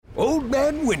Old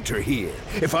Man Winter here.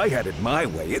 If I had it my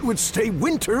way, it would stay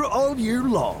winter all year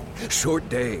long. Short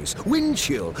days, wind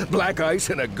chill, black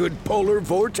ice, and a good polar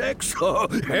vortex. Oh,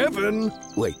 heaven!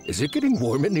 Wait, is it getting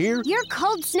warm in here? Your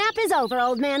cold snap is over,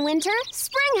 Old Man Winter.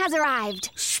 Spring has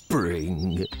arrived.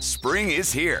 Spring. Spring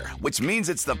is here, which means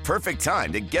it's the perfect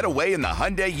time to get away in the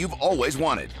Hyundai you've always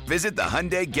wanted. Visit the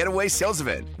Hyundai Getaway Sales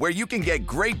Event, where you can get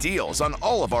great deals on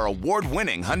all of our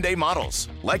award-winning Hyundai models,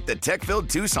 like the tech-filled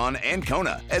Tucson and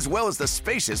Kona, as well as the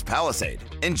spacious Palisade.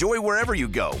 Enjoy wherever you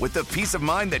go with the peace of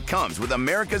mind that comes with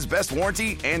America's best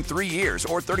warranty and 3 years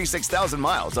or 36,000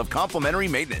 miles of complimentary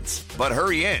maintenance. But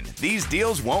hurry in, these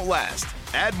deals won't last.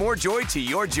 Add more joy to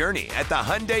your journey at the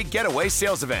Hyundai Getaway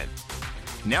Sales Event.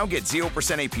 Now get 0%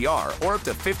 APR or up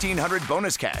to $1,500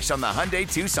 bonus cash on the Hyundai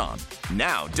Tucson.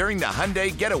 Now, during the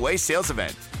Hyundai Getaway Sales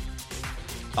Event.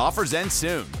 Offers end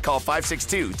soon. Call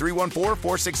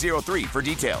 562-314-4603 for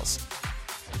details.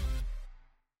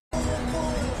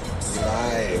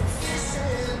 Live.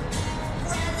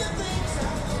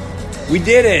 We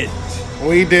did it.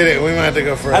 We did it. We might have to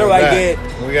go further How do I back.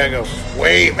 We gotta go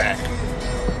way back.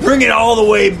 Bring it all the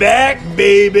way back,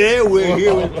 baby. We're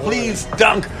here with Please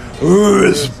Dunk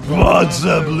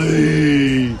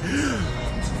Responsibly.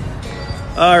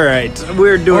 All right,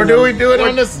 we're doing. Or do we do it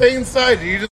on the same side? Do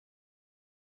you just?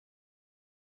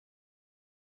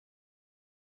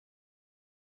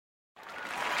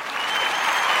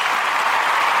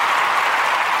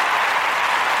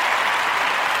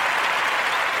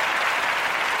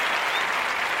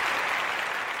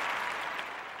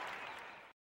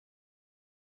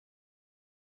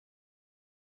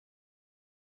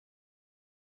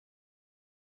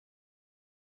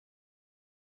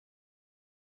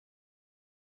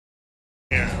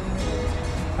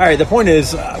 All right, the point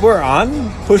is, we're on.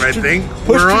 Push I to, think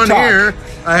push we're to on talk. here.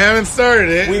 I haven't started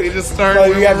it. We just started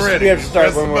when we have we're to, ready. We have to start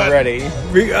Press when the we're button.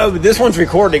 ready. This one's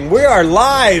recording. We are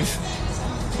live.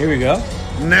 Here we go.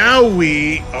 Now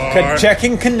we are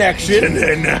Checking connection.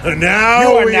 now You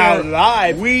are we now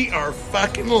live. We are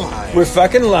fucking live. We're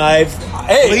fucking live.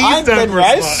 Hey, Please I'm Dunk Ben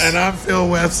Rice. and I'm Phil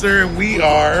Webster, and we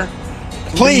are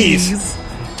Please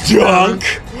Dunk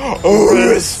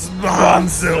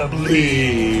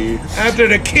Responsibly. After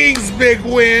the Kings' big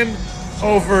win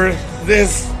over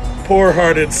this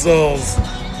poor-hearted Souls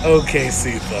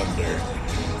OKC Thunder.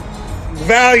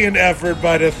 Valiant effort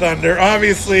by the Thunder.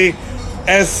 Obviously,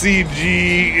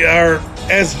 SCG or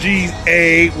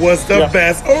SGA was the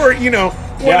best, or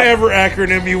whatever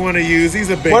acronym you want to use. He's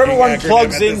a big Whatever one acronym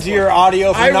plugs at this into point. your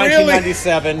audio from I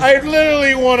 1997. I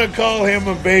literally want to call him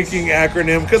a banking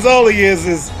acronym because all he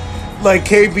is like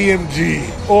KBMG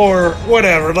or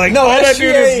whatever. Like No, all that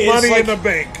dude SGA is money is like in the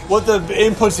bank. What the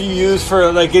inputs you use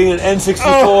for like getting an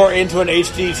N64 into an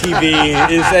HD TV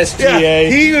is SGA. Yeah,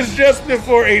 he was just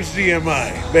before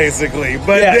HDMI, basically.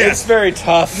 But yeah, it's very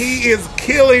tough. He is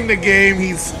killing the game.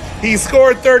 He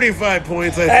scored 35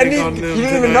 points, I think, on them you didn't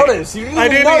tonight. even notice. You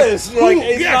didn't even notice.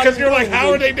 Because you're like,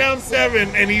 how are they down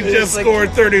 7? And he just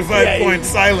scored 35 points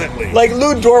silently. Like,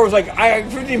 Lou Dort was like, I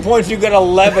had 15 points, you got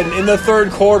 11 in the third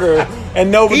quarter,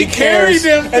 and nobody He carried cares.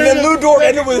 them And then through Lou Dort the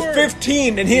ended with quarter.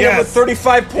 15, and he ended with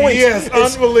 35 points. Yes,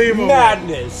 It's unbelievable.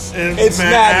 Madness. It's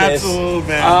madness. Absolute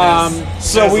madness.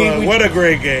 So we what a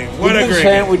great game. What a great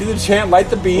game. We did the chant, light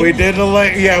the beam. We did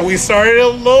we started a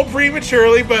little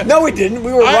prematurely, but No, we didn't.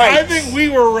 We were right. I think we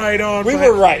were right on. We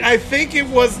but were right. I think it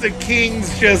was the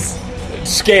Kings just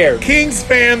scared. Kings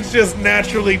fans just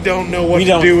naturally don't know what We to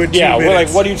don't. do in 2 minutes. We're like,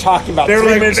 what are you talking about? They're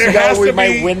 3 like, minutes there ago, has we to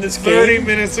might be win this 30 game.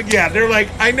 minutes. Yeah, they're like,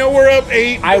 I know we're up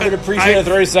 8. I would appreciate a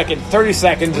 30 second. 30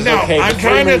 seconds is No, okay. I'm but 3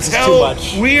 trying to minutes is too tell.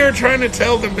 much. We are trying to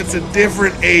tell them it's a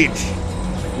different age.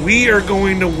 We are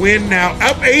going to win now.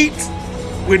 Up 8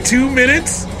 with 2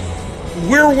 minutes.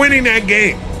 We're winning that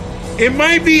game. It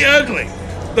might be ugly.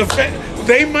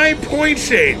 They might point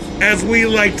shade, as we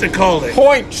like to call it.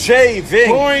 Point shaving.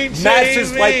 Point That's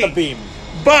just shaving. like the beam.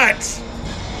 But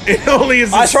it only is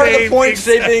the I started same the point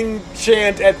exact- shaving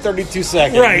chant at 32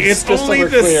 seconds. Right, it's just only so we're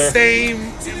the clear.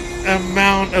 same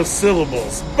amount of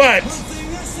syllables. But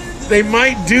they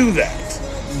might do that.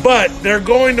 But they're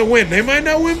going to win. They might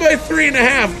not win by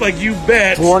 3.5, like you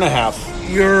bet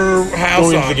 4.5. your house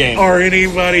Going into on, the game. or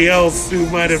anybody else who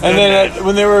might have done And then that.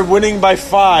 when they were winning by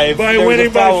 5, By there was winning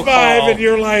a by foul 5, call. and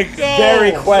you're like, oh,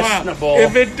 Very wow. questionable.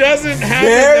 If it doesn't happen,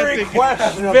 Very that they-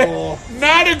 questionable.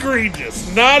 Not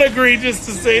egregious. Not egregious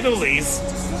to say the least.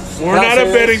 We're Can I not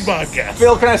a say betting this? podcast.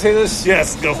 Phil, can I say this?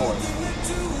 Yes, go for it.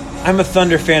 I'm a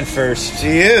Thunder fan first.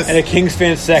 He is. And a Kings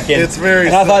fan second. It's very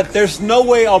And I sad. thought, there's no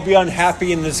way I'll be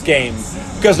unhappy in this game.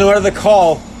 Because no matter the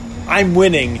call, I'm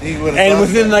winning. would've And thought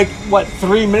within, that.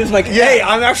 3 minutes, I'm like, hey,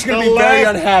 I'm actually going to be very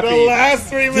unhappy. The last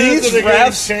 3 minutes of the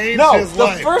game changed his the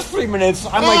life. first 3 minutes,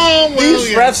 I'm well,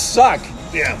 these yeah. refs suck.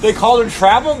 Yeah. They called a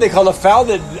travel. They called a foul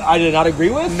that I did not agree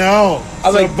with. No.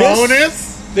 I'm like, Sabonis?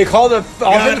 They called a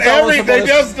God, offensive foul on they Sabonis.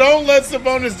 just don't let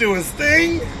Sabonis do his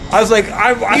thing. I was like,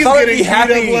 I He's thought I'd getting be beat up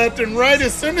happy. left and right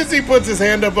as soon as he puts his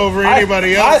hand up over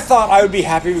anybody I else. thought I would be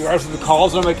happy regardless of the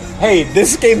calls. And I'm like, hey,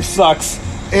 this game sucks.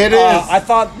 It is. I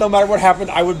thought no matter what happened,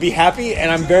 I would be happy, and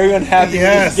I'm very unhappy with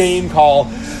Yes. this game call.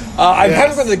 I'm Yes.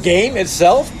 happy with the game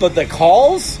itself, but the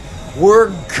calls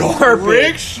were garbage.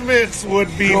 Rick Schmitz would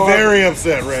be very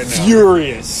upset right now.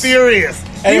 Furious. Furious.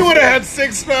 And He if- would have had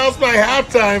 6 fouls by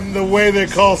halftime the way they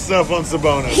call stuff on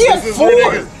Sabonis. He had This is 4.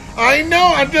 ridiculous. I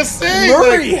know, I'm just saying.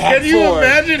 Murray had can you 4.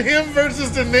 imagine him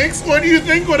versus the Knicks? What do you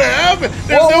think would have happened?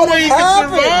 There's Well, no what way he could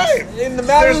happened? survive. In the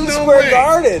Madison There's no Square way.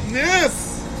 Garden. Yes.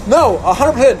 No,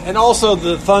 100%. And also,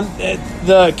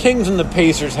 the Kings and the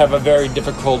Pacers have a very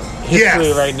difficult history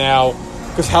Yes. right now.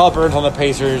 Because Halliburton's on the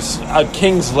Pacers, a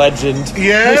Kings legend.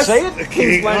 Yes. Can you say it?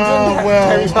 Kings legend. Oh,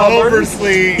 well, Tyrese Halliburton.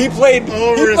 overly- He played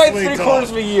overly 3 tall.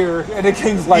 quarters of a year in a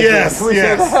Kings legend. Yes, Can we say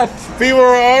yes. that? People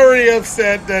were already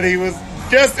upset that he was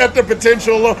just at the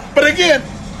potential low. But again,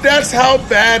 that's how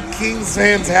bad Kings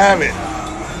fans have it.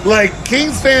 Like,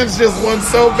 Kings fans just want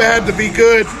so bad to be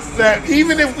good that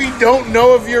even if we don't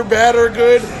know if you're bad or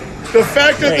good, the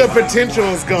fact that the potential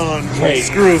is gone Great.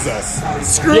 screws us.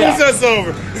 Screws Yeah. us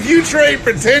over. If you trade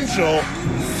potential,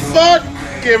 fuck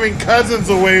giving Cousins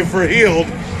away for Hield.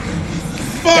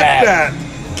 Fuck Bad. that.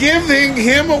 Giving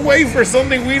him away for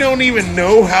something we don't even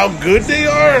know how good they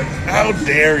are? How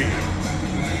dare you?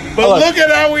 But Look. look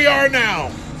at how we are now.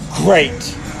 Great.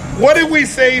 What did we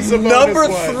say Sabonis Number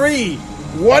was? 3.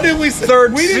 What did we say?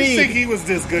 Third we didn't seed. think he was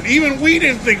this good. Even we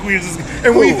didn't think we was this good.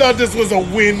 And we Who? thought this was a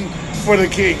win for the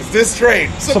Kings. This trade.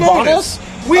 Sabonis?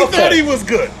 We Okay. thought he was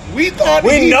good. We thought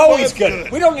We he know was he's good.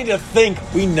 We don't need to think.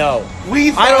 We know.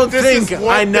 We thought I don't this think is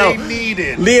what I know. they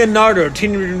needed. Leonardo,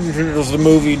 Teenage Mutant Ninja Turtles, the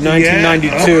movie,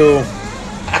 1992.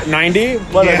 90?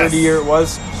 Whatever Yes. the year it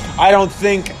was. I don't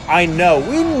think I know.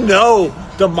 We know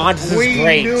DeMontis is We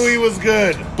great. knew he was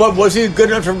good. But was he good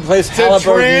enough to replace To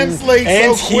Halliburton translate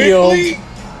and so Hield?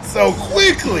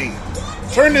 quickly,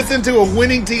 turn this into a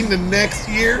winning team the next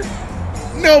year.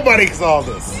 Nobody saw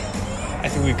this. I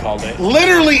think we called it.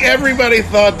 Literally everybody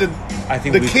thought that I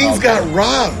think the we Kings called got it.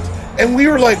 robbed. And we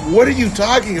were like, what are you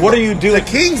talking about? What are you doing? The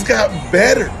Kings got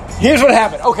better. Here's what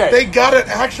happened. Okay. They got an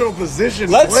actual position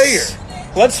player.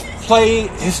 Let's play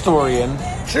historian.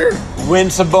 Sure. When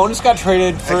Sabonis got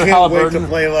traded for can't Halliburton, wait to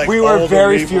play, like, we all were the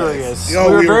very replays. furious. Oh,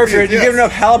 we were we very were furious. You yes. give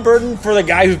enough Halliburton for the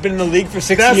guy who's been in the league for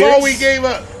 6 That's years? all we gave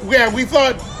up. Yeah, we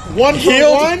thought one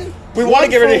Hield? for one. We want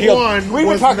to get rid of Hield. One We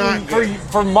were was talking not good.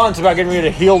 for months about getting rid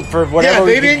of Hield for whatever Yeah, we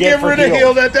they could didn't get get for rid of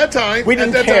Hield at that time. We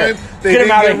didn't at that care. time, they Get him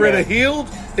didn't out get of rid here. of Hield.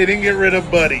 They didn't get rid of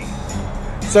Buddy.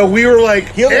 So we were like,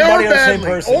 Hield and or Buddy are the same Bagley,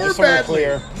 person, or just so we're Bagley,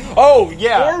 clear. Oh,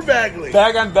 yeah. or Bagley.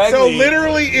 Bag on Bagley. So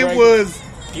literally, it Right. was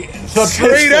The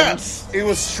straight up. Pistons. It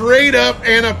was straight up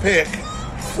and a pick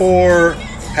for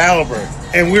Halliburton,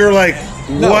 and we were like,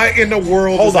 No. what in the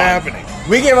world Hold is on. happening?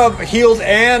 We gave up Hield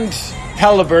and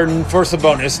Halliburton for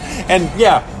Sabonis. And,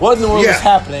 yeah, what in the world Yeah. is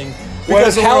happening? What Because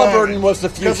is the world Halliburton happening? was the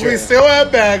Because future. we still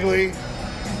have Bagley.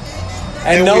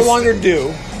 and and no we longer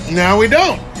do. Now we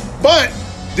don't. But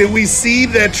did we see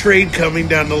that trade coming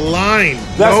down the line?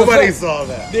 That's the Nobody thing. saw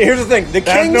that. Here's the thing. The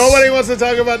Kings... Nobody wants to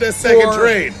talk about that second For-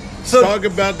 trade. So- Talk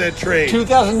about that trade.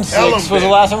 2006 Tell 'em, was the Ben.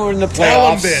 last time we were in the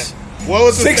Tell 'em, playoffs. Ben. What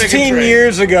was the second 16 trade?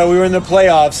 years ago, we were in the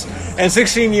playoffs, and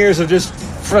 16 years of just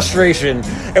frustration.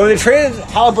 And when they traded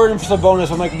Halliburton for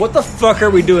Sabonis, I'm like, what the fuck are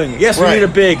we doing? Yes, we Right. need a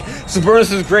big.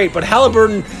 Sabonis is great, but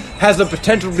Halliburton has the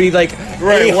potential to be like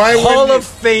Right. a Why Hall wouldn't you- of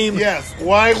Fame Yes.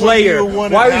 Why player. would you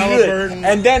want Why would you do Halliburton?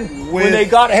 that? And then when with- they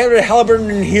got Halliburton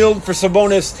and Hield for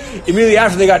Sabonis, immediately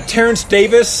after they got Terrence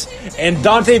Davis and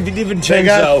Dante they got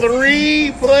DiVincenzo.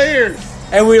 3 players.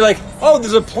 And we were like, oh,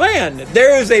 there's a plan.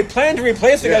 There is a plan to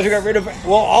replace the guys who got rid of,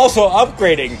 while also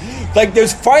upgrading. Like,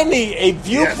 there's finally a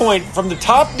viewpoint from the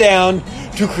top down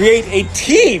to create a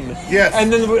team. Yes.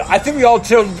 And then I think we all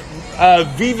told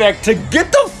Vivek to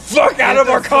get the fuck out Get of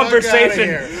the our fuck outta conversation.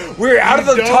 here. We're out You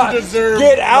of the don't top. deserve,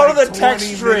 Get out of like, the text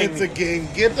 20 string. minutes a game.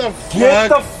 Get the fuck, Get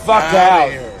the fuck outta out.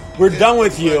 here. We're Get done the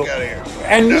with you. fuck outta here.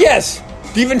 And No. yes,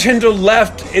 DiVincenzo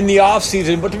left in the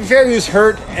offseason, but to be fair, he was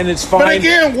hurt, and it's fine. But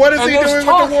again, what is And he there's doing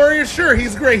talk. with the Warriors? Sure,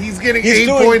 he's great. He's getting He's 8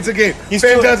 doing- points a game. he's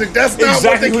Fantastic. doing That's not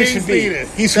exactly what who the he Kings should be. needed.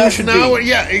 He's who he That's should not be. what.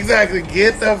 Yeah, exactly.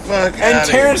 Get the fuck And out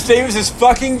Terrence of here. Davis is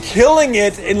fucking killing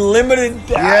it in limited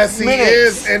Yes, he minutes.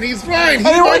 is, and he's fine. He And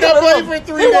they might want not to play trade for him.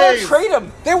 3 They want days. to trade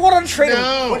him. They want to trade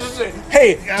No. him.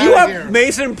 Hey, Get do you outta have here.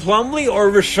 Mason Plumlee or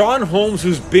Rashawn Holmes,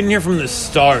 who's been here from the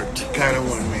start? Kind of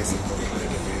want Mason Plumlee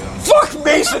to be honest. Fuck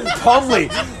Mason Plumlee.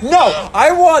 No,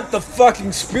 I want the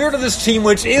fucking spirit of this team,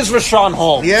 which is Rashawn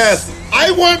Holmes. Yes,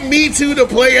 I want Me Too to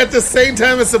play at the same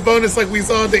time as Sabonis, like we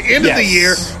saw at the end of the Yes.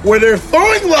 year, where they're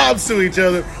throwing lobs to each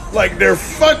other, like they're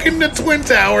fucking the Twin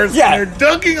Towers, Yeah. and they're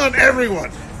dunking on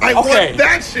everyone. I Okay. want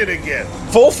that shit again.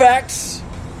 Full facts.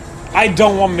 I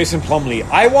don't want Mason Plumlee.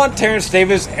 I want Terrence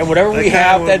Davis, and whatever I we kinda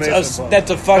have, want that's Mason a Plumlee.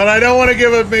 that's a fuck. But I don't want to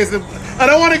give up Mason. I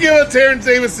don't want to give up Terrence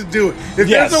Davis to do it. If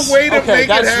Yes. there's a way to Okay, make it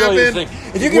that's happen, really the thing.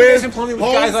 If you give with Mason Plumlee with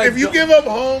Holmes, guys like if you give up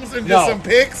Holmes and just No. some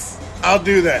picks, I'll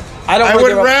do that. I don't I wanna would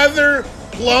give up- rather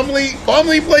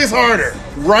Plumlee plays harder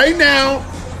right now.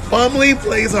 Plumlee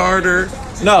plays harder.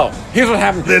 No, here's what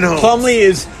happened. Then Holmes. Plumlee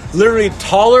is literally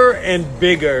taller and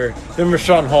bigger than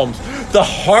Rashawn Holmes. The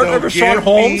heart So of Rashawn give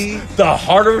Holmes, me- the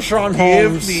heart of Rashawn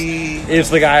Holmes me is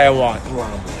the guy I want.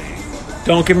 Plumlee.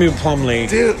 Don't give me Plumlee.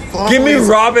 Dude, Give me Plumlee's-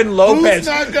 Robin Lopez. Who's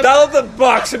not gonna- Dial up the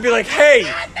Bucks and be like, hey,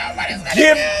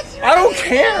 I don't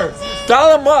care.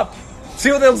 Dial them up.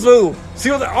 See what they'll do.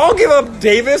 I'll give up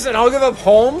Davis and I'll give up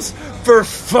Holmes for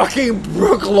fucking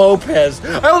Brooke Lopez.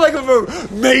 I would like him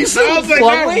for Mason Sounds like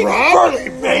Plumlee. that Robin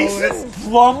For Mason I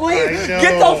Plumlee? know.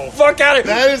 Get the fuck out of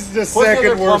here. That is the What's the second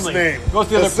other worst Plumlee? name. What's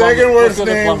the The other second Plumlee? worst What's the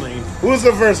other name. Plumlee? Who's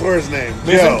the first worst name?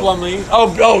 Mason Joe. Plumlee.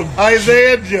 Oh,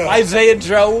 Isaiah Joe. Isaiah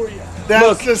Joe. That's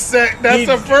Look, That's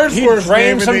the first worst name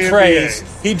drained in some the trays.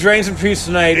 NBA. He drained some trees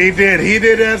tonight. He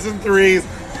did have some threes,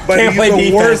 but Can't he's play the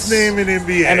defense. worst name in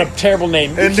NBA. And a terrible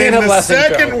name. You And can't then have the last name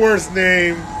second Joe. worst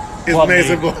name is Plumlee.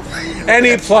 Mason Plumlee. Any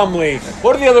Plumlee.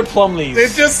 What are the other Plumlees?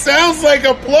 It just sounds like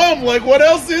a plum. Like what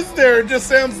else is there? It just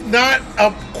sounds not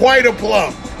quite a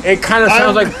plum. It kind of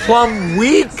sounds like Plum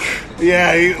Week.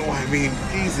 Yeah, I mean,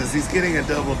 Jesus, he's getting a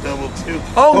double-double too.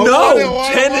 Oh, But no,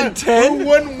 what- 10 and 10? Who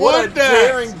wouldn't What want a that?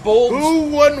 daring, bold- Who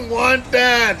wouldn't want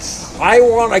that? I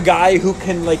want a guy who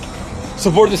can,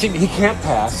 support the team. He can't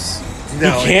pass. No,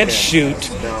 he he can't can't. shoot.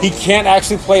 No. He can't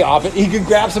actually play offense. He can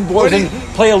grab some boards But and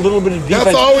play a little bit of defense.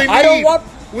 That's all we I don't need. want...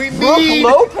 We Brooke need-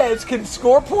 Lopez can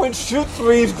score points, shoot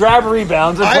threes, grab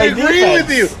rebounds, and I play agree defense.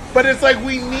 with you, but it's like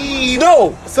we need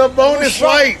No. Sabonis Rashawn-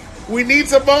 light. We need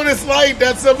Sabonis light.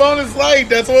 That's Sabonis light.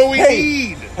 That's what we Hey,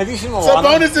 need. have you seen Milano?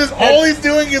 Sabonis is all he's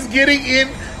doing is getting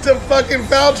into fucking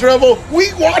foul trouble.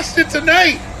 We watched it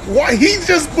tonight. Why he's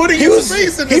just putting his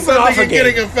face into he'd been off something a and game.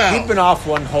 getting a foul. He'd been off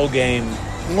one whole game.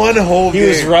 One whole game. He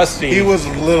was rusty. He was a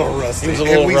little rusty. He was a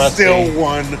little and we rusty. still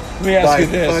won me ask by you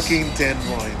this. fucking 10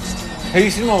 points. Have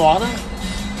you seen Milano?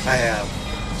 I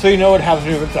have. So you know what happens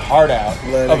when you rip the heart out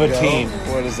Let of it a go. team.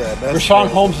 What is that? That's Rashawn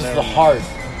gross. Holmes is Never the mind. heart.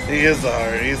 He is the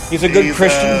heart. He's a good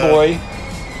Christian boy.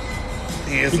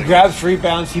 He is. He a grabs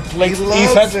rebounds. He He plays loves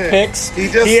defense it. picks. He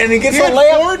just and he gets he the had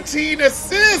layup. 14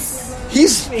 assists.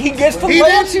 He gets the He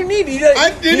layups didn't- you need. He's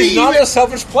he not even- a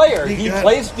selfish player. He He got-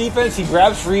 plays defense. He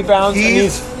grabs rebounds, and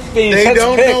he They sets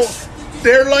don't picks. know.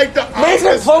 They're like the Mason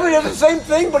opposite. Plumlee does the same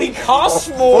thing, but he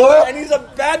costs more, and he's a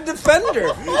bad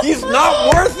defender. He's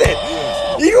not worth it.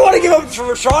 You want to give up to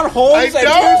Rashawn Holmes I and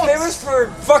don't. Terrence Davis for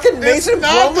fucking Mason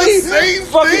not the Plumlee? same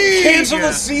Fucking thing. cancel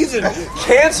the season.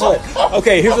 Cancel it.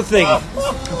 Okay, here's the thing.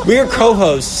 We are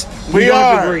co-hosts. We don't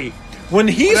are. agree. When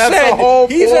he That's said the whole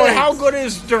he said point. how good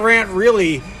is Durant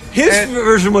really? His And-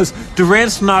 version was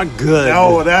Durant's not good.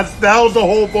 No, that was the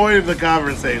whole point of the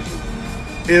conversation.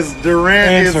 Is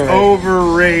Durant Answer is it.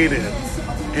 overrated?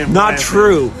 in my Not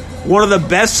true. One of the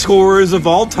best scorers of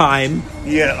all time.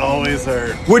 opinion. Yeah, always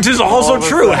hurt. Which is also All the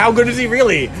true. time. How good is he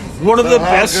really? One of the How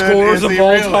best good scorers is of he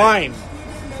all really? time.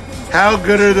 How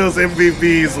good are those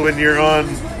MVPs when you're on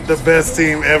the best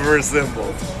team ever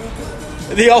assembled?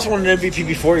 He also won an MVP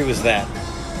before he was that.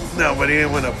 No, but he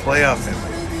didn't win a playoff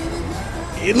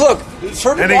MVP. Look,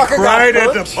 Serge And he Ibaka cried got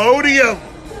at the hurt. podium.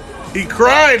 He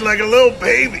cried like a little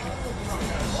baby.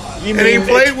 You And he mean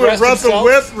played with expressed Russell himself?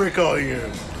 Westbrook all year.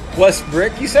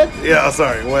 Westbrook, you said? Yeah,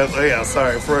 sorry.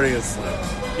 Sorry. Freudian slip.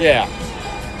 Yeah.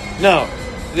 No,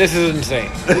 this is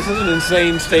insane. This is an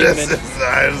insane statement. This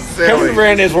is, Kevin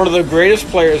Durant is one of the greatest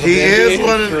players in He the is NBA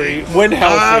one of history the. when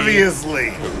healthy. Obviously.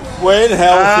 when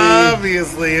healthy.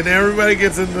 Obviously, and everybody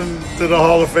gets into the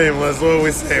Hall of Fame. That's what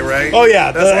we say, right? Oh,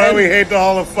 yeah. That's why we hate the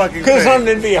Hall of fucking Fame. Because it's not an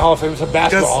NBA Hall of Fame, it's a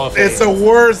basketball Hall of Fame. It's the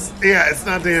worst. Yeah, it's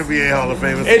not the NBA Hall of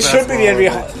Fame. It should be the NBA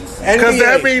Hall of Fame. Because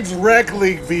that means rec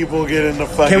league people get in the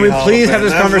fucking Can we Hall please of have Fame.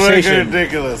 this That's conversation?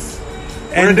 Ridiculous.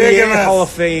 NBA Ridiculous. Hall of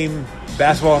Fame,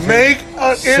 basketball Hall of Fame.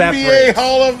 Make an NBA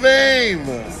Hall of Fame.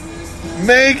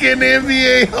 Make an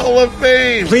NBA Hall of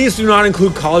Fame. Please do not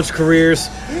include college careers.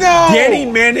 No. Danny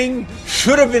Manning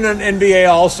should have been an NBA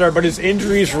All-Star, but his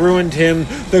injuries ruined him.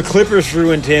 The Clippers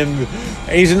ruined him.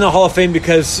 And he's in the Hall of Fame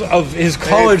because of his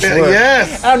college work.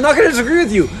 Yes. And I'm not going to disagree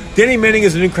with you. Danny Manning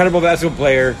is an incredible basketball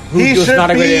player who He was should not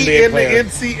a great be NBA in player. the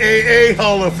NCAA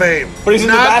Hall of Fame. But he's in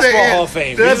the Not Basketball Hall of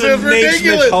Fame. That's He's in the ridiculous.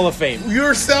 Naismith Hall of Fame.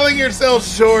 You're selling yourself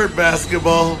short,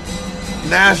 basketball.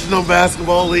 National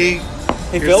Basketball League.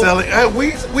 Hey, You're Phil? selling.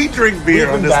 We drink beer We've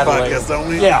on been this battling. podcast, don't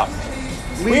we? Yeah.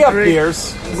 We have drink-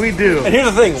 beers. We do. And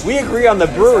here's the thing. We agree on the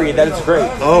brewery that it's great.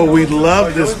 Oh, we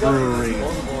love this brewery.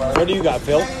 What do you got,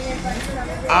 Phil?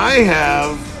 I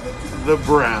have the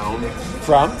Brown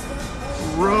From?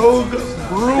 Rogue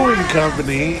Brewing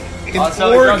Company in I'll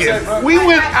tell you, Oregon. bro. We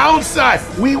went outside.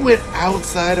 We went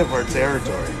outside of our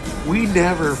territory. We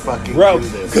never fucking Bro, do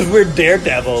this. because we're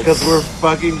daredevils. Because we're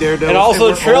fucking daredevils. And also we're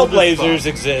old as trailblazers fuck.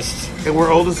 exist. And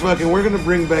we're old as fuck. And we're going to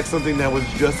bring back something that was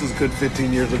just as good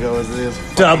 15 years ago as it is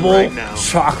fucking Double right now.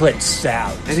 chocolate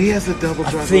stout. And he has a double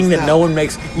A chocolate thing that stout. no one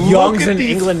makes. Look Young's at in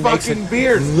these England makes fucking it.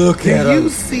 beers. Look Do at you them.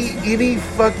 see any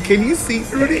fuck? Can you see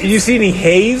through these? You see any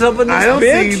haze up in this I don't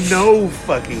bitch? see no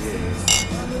fucking haze.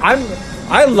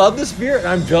 I love this beer, and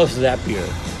I'm jealous of that beer.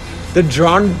 The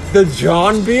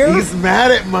John beer. He's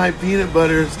mad at my peanut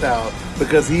butter stout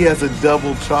because he has a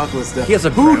double chocolate stout. He has a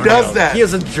Who brown does ale. that? He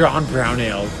has a John Brown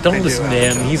Ale. Don't I do listen to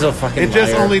have him. a He's a fucking It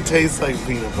just liar. only tastes like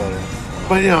peanut butter.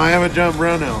 But I have a John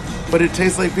Brown ale, but it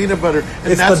tastes like peanut butter, and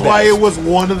It's that's the why best. it was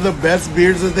one of the best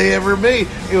beers that they ever made.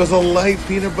 It was a light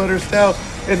peanut butter stout,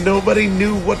 and nobody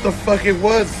knew what the fuck it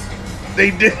was.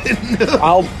 They didn't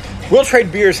know. We'll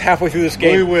trade beers halfway through this We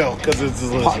game. will, because it's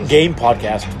delicious. Game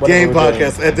podcast. whatever Game we're doing.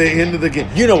 podcast at the end of the game.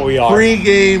 You know what we are.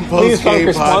 Pre-game, Please talk post-game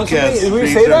responsibly. podcast. Did we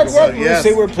say that yet? Did we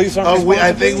say we're please talk I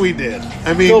responsibly? think we did.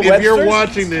 I mean, Phil if you're Webster?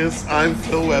 watching this, I'm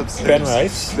Phil Webster. Ben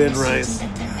Rice. Ben Rice.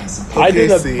 I do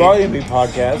the OKC. Barley and Me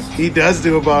podcast. He does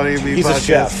do a Body and Me He's a podcast.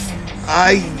 chef.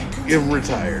 I am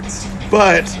retired.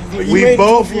 But You we made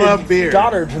both your love beer.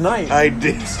 Daughter tonight. I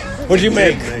did. What'd you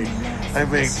make? I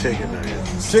make chicken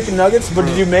nuggets. Chicken nuggets, but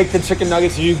did you make the chicken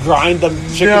nuggets? Did you grind the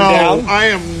chicken No, down? I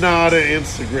am not an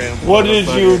Instagram. What did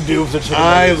you motherfucker. do with the chicken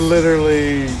I nuggets?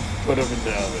 literally put them in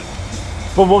the oven.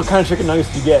 But what kind of chicken nuggets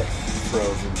did you get?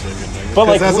 Frozen chicken nuggets. But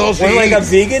like, 'Cause that's all she were like a eats.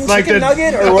 vegan chicken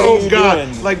nugget, or what oh are you God,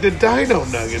 doing? like the Dino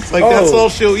nuggets. Like Oh. that's all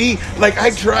she'll eat. Like I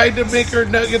tried to make her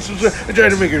nuggets from scratch. I tried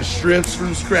to make her strips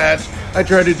from scratch. I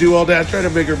tried to do all that. I tried to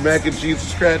make her mac and cheese from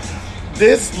scratch.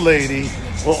 This lady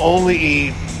will only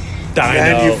eat Dino.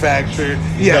 manufactured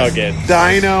Nuggets.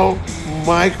 Dino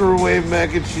microwave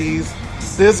mac and cheese.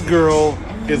 This girl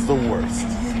is the worst.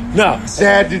 No.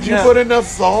 Dad, did you No. put enough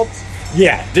salt?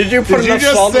 Yeah. Did you put Did you enough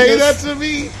just salt in say that this? to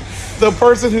me? The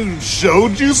person who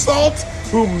showed you salt,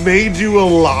 who made you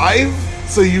alive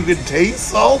so you could taste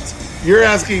salt? You're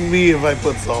asking me if I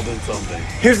put salt in something.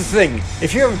 Here's the thing.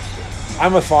 If you're,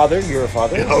 I'm a father. You're a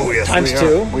father. Oh, yes, Times we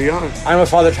two. are. We are. I'm a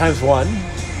father times one,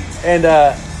 and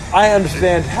I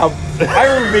understand how. I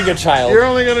remember being a child. You're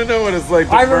only going to know what it's like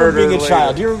to I remember murder being a later.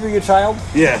 child. Do you remember being a child?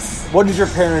 Yes. What did your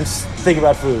parents think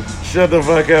about food? Shut the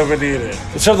fuck up and eat it.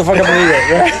 Shut the fuck up and eat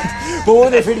it, right? But what were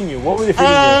they feeding you? What were they feeding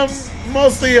you?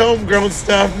 Mostly homegrown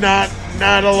stuff. Not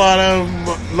a lot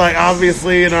of, like,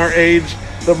 obviously in our age,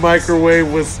 the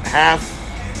microwave was half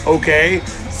okay.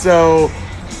 So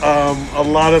a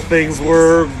lot of things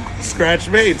were scratch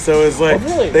made. So it's like Oh,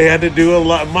 really? they had to do a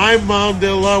lot. My mom did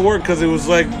a lot of work because it was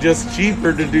like just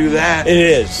cheaper to do that. It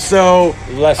is. So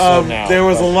Less so now, there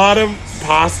was but- a lot of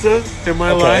pasta in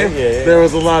my Okay, life. yeah. There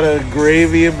was a lot of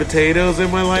gravy and potatoes in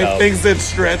my life. Dope. Things that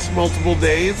stretched multiple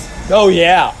days. Oh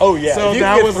yeah. Oh yeah. So If you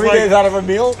that get was 3 like- days out of a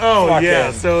meal. Oh fuck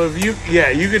yeah, so if you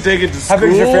could take it to How school. big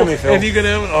was your family, Phil? And you could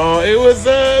have it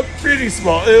was pretty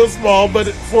small. It was small, but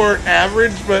for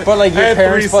average. But like your I had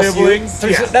parents 3 plus you? siblings.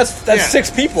 Three si- that's 6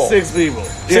 people. 6 people.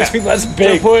 6 people. That's To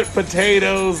big. put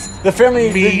potatoes. The family,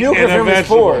 the meat, nuclear and a family is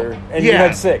vegetable. 4, and you Yeah.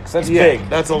 had 6. That's Yeah, big.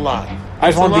 That's a lot. I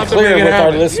just want to be That's a lot clear make it with our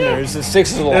happen. listeners. that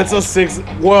 6 is a lot. That's a 6.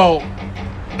 Well,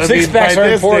 Six packs by are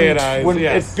this day and important. age, When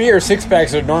yes. it's beer, 6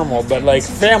 packs are normal, but like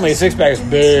family, 6 packs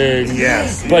big.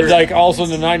 Yes, But you're- like also in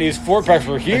the 90s, 4 packs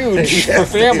were huge Yes, for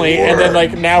family, they and then were.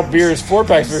 like now beers 4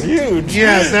 packs are huge.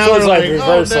 Yes, now so it's they're like like,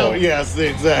 reversal. oh no, yes,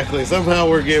 exactly. Somehow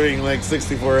we're giving like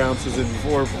 64 ounces in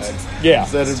 4 packs. Yeah.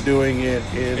 Instead of doing it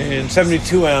in. And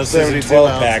 72 ounces 72 and 12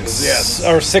 ounces, packs. yes.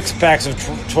 Or 6 packs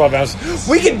of 12 ounces.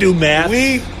 We can do math.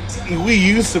 We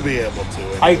used to be able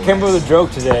to. I came up with a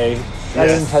joke today I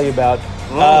Yes. didn't tell you about.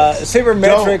 Oh.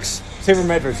 Sabermetrics.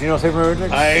 Sabermetrics. You know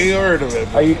Sabermetrics? I heard of it.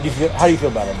 How do you feel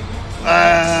about them?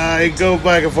 I go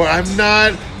back and forth. I'm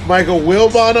not Michael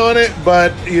Wilbon on it,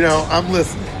 but you know, I'm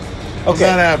listening. Okay.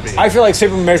 I'm not happy. I feel like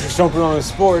sabermetrics don't belong in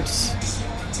sports.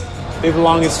 They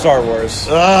belong in Star Wars.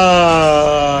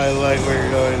 I like where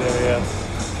you're going there.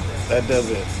 Yeah, that does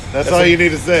it. That's all a you need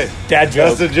to say. dad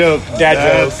joke. That's the joke. Dad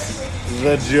That's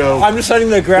the joke. I'm just setting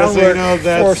the so you groundwork know,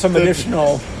 that's for some the-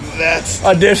 additional That's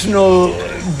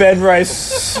Ben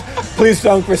Rice. Please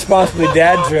dunk responsibly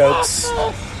dad jokes.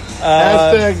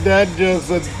 hashtag dad jokes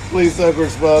and please suck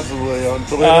responsibly on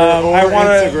Twitter or I want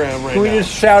Instagram right Can we now.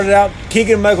 just shout it out?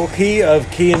 Keegan Michael Key of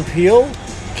Key and Peele.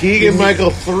 Keegan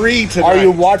Michael 3 tonight. Are you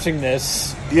watching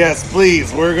this? Yes,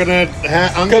 please. We're gonna.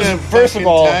 I'm 'Cause gonna first of fucking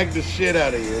all- tag the shit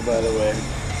out of you. By the way.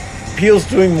 Peele's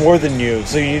doing more than you,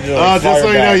 so you need to. Like, Oh, just so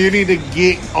fire you know, back. you need to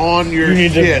get on your You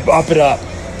need shit. to up it up.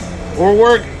 We're all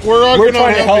We're gonna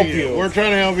trying to help you. you. We're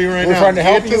trying to help you right We're now. trying to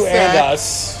help Get the you and sack,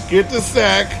 us. Get the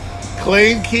sack.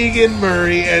 Claim Keegan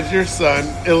Murray as your son,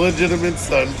 illegitimate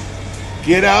son.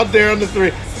 Get out there on the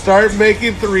 3. Start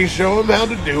making 3. Show him how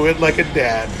to do it like a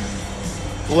dad.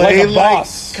 Play Like a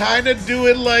boss. Kind of do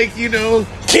it like, you know,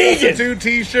 Keegan. Substitute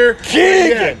T-shirt. Keegan.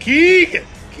 Yeah, Keegan.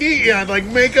 Keegan. Like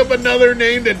make up another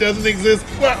name that doesn't exist.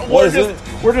 Well, What is it?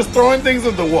 We're just throwing things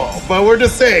at the wall, but we're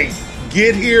just saying,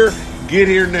 get here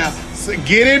now. So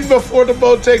get in before the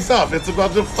boat takes off. It's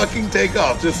about to fucking take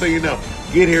off, just so you know.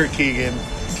 Get here, Keegan.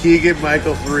 Keegan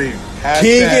Michael 3. Hashtag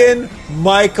Keegan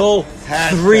Michael Hashtag.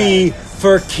 3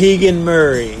 for Keegan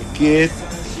Murray. Get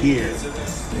here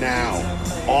now.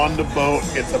 On the boat.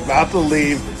 It's about to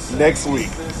leave next week.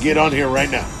 Get on here right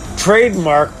now.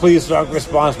 Trademark, please dunk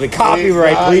responsibly.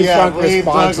 Copyright, please dunk please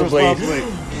dunk responsibly.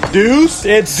 responsibly. Deuce,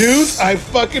 It's Deuce, I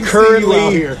fucking currently- see you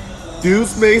out here.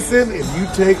 Deuce Mason, if you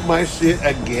take my shit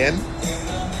again,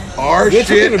 our You took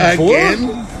shit it before?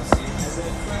 again,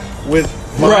 with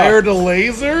Fire the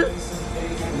Laser,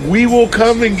 we will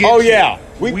come and get Oh, you. yeah.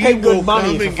 We paid will good money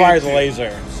come for and Fire get the you.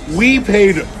 Laser. We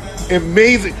paid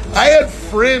amazing. I had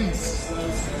friends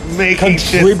making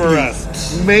shit for Contribute.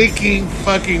 us, making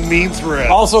fucking memes for us.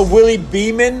 Also, Willie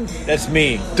Beeman, that's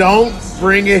me. Don't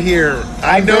bring it here.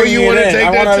 I I'm know bringing you it want to in. take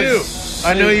I that wanna too.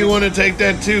 I know you want to take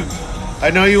that too. I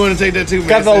know you want to take that too,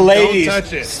 Got Mason. the ladies. Don't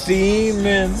touch it.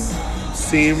 Steamin',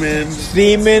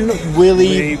 Seaman.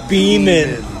 Willie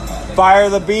Beeman. Fire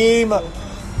the beam.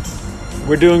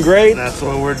 We're doing great. That's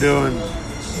what we're doing.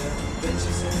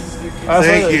 I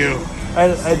Thank said- you. I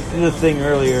did a thing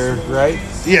earlier, right?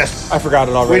 Yes. I forgot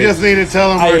it We already. just need to tell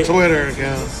them our I- Twitter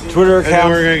account. Twitter And then account.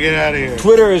 we're going to get out of here.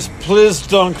 Twitter is Pliz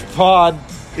Dunk Pod.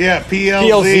 Yeah, PLZ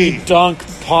PLZ. Dunk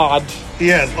Pod.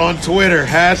 Yes, on Twitter.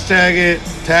 Hashtag it,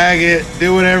 tag it,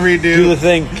 do whatever you do. Do the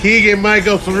thing. Keegan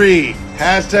Michael 3.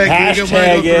 Hashtag Keegan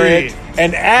Hashtag Michael 3. it.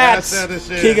 And at Hashtag the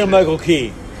shit. Keegan Michael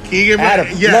Key. Keegan Adam,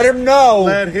 yes. let him know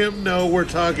Let him know we're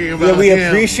talking about that we him.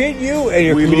 appreciate you and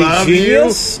your We comedic love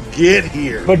genius. you. Get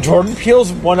here. But Jordan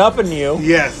Peele's one-upping you.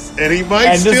 Yes, and he might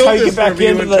And this is steal how you this get back from you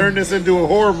into and the- turn this into a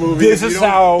horror movie. This if is you don't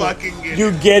how fucking get you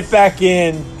it. get back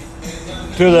in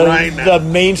to the Right now. the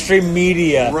mainstream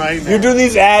media. Right now. You're doing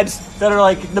these ads that are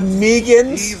like the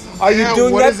Megans. Are you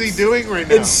doing what that? is he doing right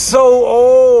now? It's so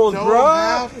old, Don't bro.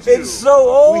 have to. It's so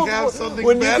old. We have something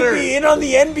when better. you can be in on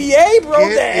the NBA, bro.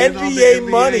 Get The in on NBA the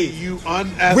money. You We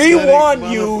unathletic want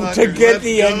you to motherfuckers. get Let's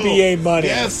the go. NBA money.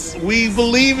 Yes, we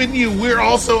believe in you. We're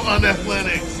also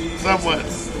unathletic. Somewhat.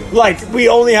 Like we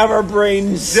only have our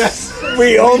brains. Yes.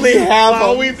 We only have All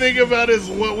them. we think about is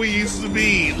what we used to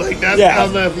be. Like that's Yeah.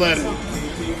 unathletic.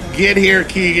 Get here,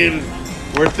 Keegan.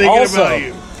 We're thinking Also, about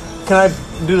you. Can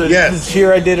I do the Yes.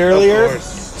 cheer I did earlier? Of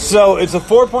course. So it's a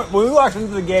 4-point. When we walked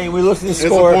into the game, we looked at the It's a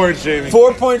score. point, Jamie.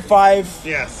 4.5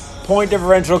 Yes. point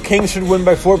differential. Kings should win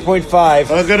by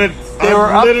 4.5. I'm They were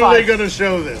I'm up literally 5. gonna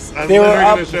show this. I'm They were literally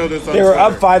up. gonna show this on They were Twitter.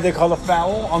 up 5. They called a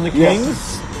foul on the Yes. Kings.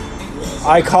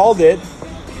 I called it.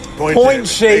 Point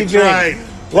shaving. They tried.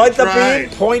 Like They the tried. beam,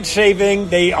 point shaving.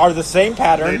 They are the same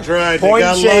pattern. They tried. Point They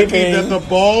got shaving. lucky that the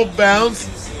ball bounced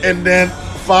and then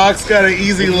Fox got an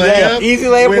easy layup. Easy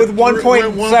layup with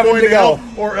 1.7 to go.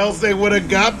 Or else they would have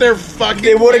got their fucking.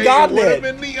 They would have gotten it. Would have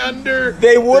been the under.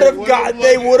 They would have got.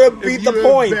 They would have beat the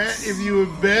points. If you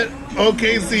had bet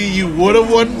OKC, you would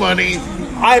have won money.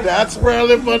 That's where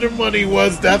the money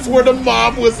was. That's where the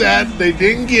mob was at. They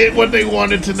didn't get what they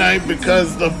wanted tonight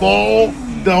because the ball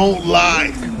don't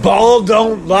lie. Ball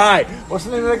don't lie. What's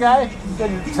the name of the guy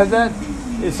that said that?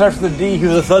 It starts with a D. He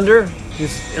was a Thunder.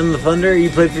 He's in the Thunder. He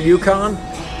played for UConn,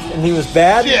 and he was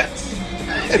bad.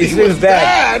 Shit. He was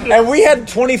bad. And we had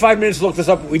 25 minutes to look this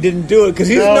up, but we didn't do it because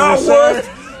he's not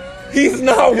worth. He's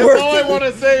not worth. All I want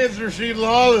to say is Rasheed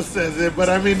Lawless says it, but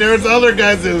I mean, there's other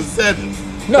guys that have said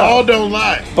it. No. Ball don't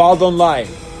lie. Ball don't lie.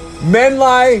 Men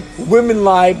lie, women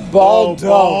lie, ball don't.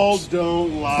 Ball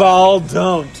don't lie. Ball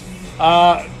don't.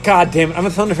 God damn it. I'm a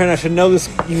Thunder fan. I should know this.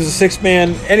 He was a sixth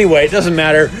man. Anyway, it doesn't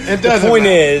matter. It doesn't The point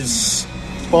matter. is,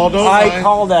 Ball don't lie. I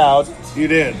called out You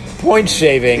did. point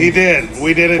shaving. He did.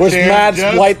 We did a Was chance.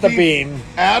 Matt's Light the Beam.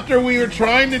 After we were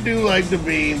trying to do Light the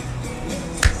Beam,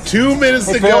 2 minutes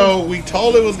Hey, ago, Phil. we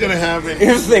told it was going to happen.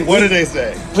 Here's the thing. What did they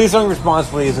say? Please Drink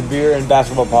Responsibly is a beer and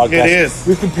basketball podcast. It is.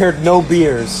 We've compared no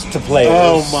beers to players.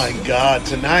 Oh my God!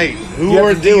 Tonight, who You have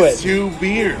are to do these it. two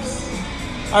beers?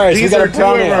 All right, so we These got are a two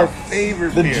brown of ale. our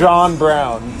favorite The beers. John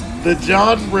Brown. The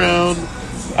John Brown.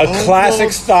 A Almost-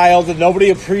 classic style that nobody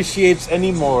appreciates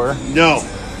anymore. No,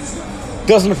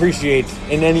 Doesn't appreciate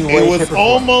in any way, it was shape, or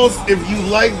form. almost. If you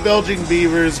like Belgian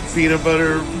Beavers peanut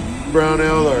butter brown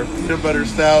ale or peanut butter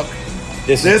stout,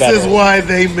 This this better. is why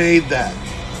they made that.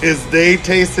 Is they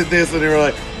tasted this and they were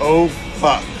like, "Oh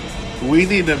fuck, we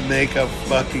need to make a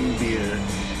fucking beer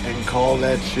and call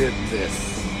that shit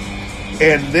this."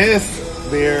 And this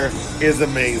beer is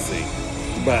amazing,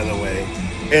 by the way.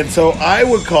 And so I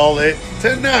would call it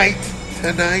tonight.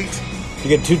 You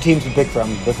get two teams to pick from: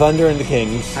 the Thunder and the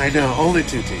Kings. I know, only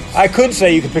two teams. I could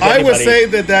say you could pick I anybody. would say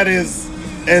that is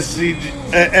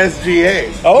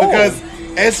SGA. Oh. Because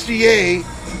SGA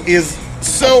is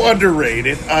so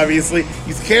underrated, obviously.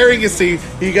 He's carrying his team.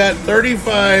 He got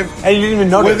 35 and you didn't even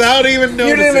notice. without even noticing.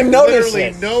 You didn't even notice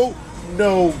Literally, it.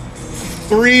 no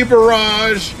three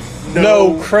barrage.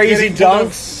 No crazy getting to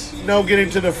dunks. No getting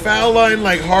to the foul line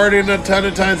like Harden a ton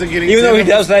of times and getting Even 10 though he of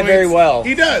does his that very points. well.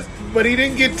 He does. But he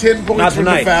didn't get 10 points Not from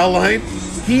tonight. the foul line.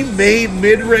 He made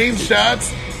mid-range shots.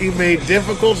 He made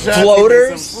difficult shots.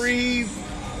 Floaters.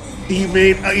 He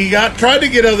made some frees. Tried to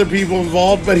get other people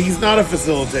involved, but he's not a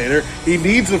facilitator. He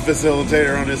needs a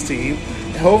facilitator on his team.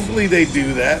 Hopefully they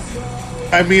do that.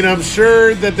 I mean, I'm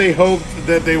sure that they hoped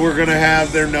that they were going to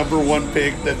have their number one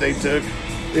pick that they took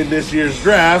in this year's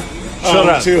draft Shut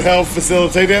up. to help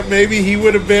facilitate that. Maybe he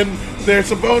would have been their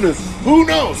Sabonis. Who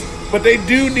knows? But they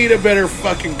do need a better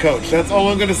fucking coach. That's all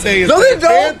I'm going to say. Is No, they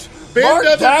that don't. Ben Mark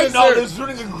doesn't Daigneault deserve- is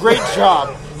doing a great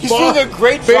job. He's Mark- doing a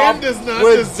great Ben job does not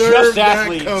with deserve just that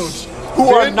athletes coach.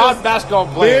 who are Ben not does- basketball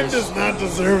Ben players. does not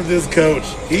deserve this coach.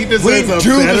 He We deserves a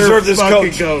do better deserve this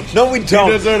fucking coach. No, we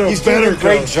don't. He deserves a He's doing better a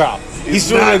great coach. job.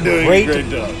 He's not doing a great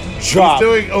job. job. He's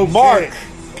doing okay. Mark,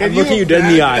 Can I'm looking you dead in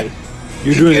the eye. imagine-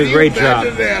 You're doing Can a great you job.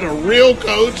 imagine if they had a real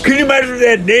coach? Can you imagine if they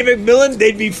had Nate McMillan?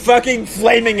 They'd be fucking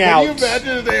flaming Can out. you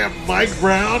imagine if they had Mike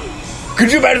Brown?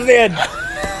 Could you imagine if they had...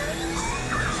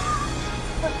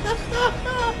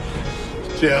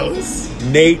 Jealous.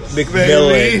 Nate Maybe.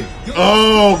 McMillan,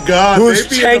 Oh, God. who's They'd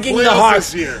be in tanking the playoffs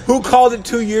Hawks. this year. Who called it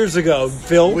 2 years ago,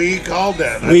 Phil? We called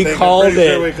that. We called I'm pretty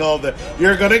it. Sure we called it.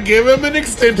 You're going to give him an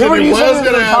extension. Remember It you was said he was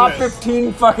going the to top happen.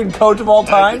 15 fucking coach of all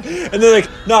time? And they're like,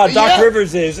 no, Doc Yeah.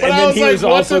 Rivers is. But And I then was he like, was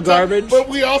what's also the top- garbage. But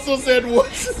we also said,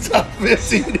 what's the top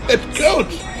 15 head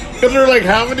coach? Because they're like,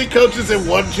 how many coaches have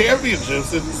won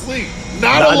championships in this league?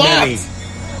 Not a lot. many.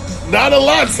 Not a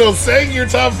lot. So saying you're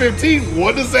top 15,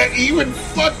 what does that even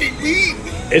fucking mean?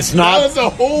 It's That not... was the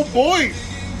whole point.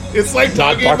 It's like Not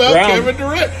talking Doc about Brown. Kevin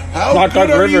Durant. How Not good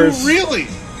Doc are Rivers. you really?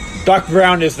 Doc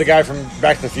Brown is the guy from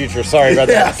Back to the Future. Sorry about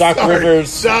Yeah, that. Doc sorry.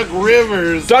 Rivers. Doc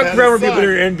Rivers. Doc had Brown a would be a son.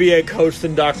 better NBA coach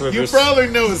than Doc You Rivers. probably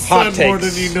know his Hot son more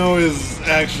takes. than you know his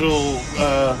actual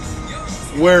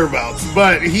whereabouts.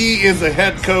 But he is a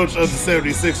head coach of the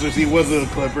 76ers. He was of the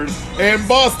Clippers. And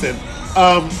Boston.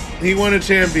 He won a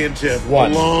championship.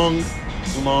 One. A long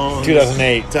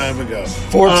 2008. time ago.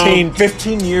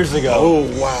 15 years ago.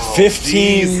 Oh, wow.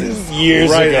 15 Jesus. years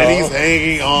right, ago. And he's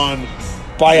hanging on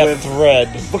By a with-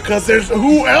 thread. because there's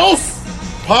who else?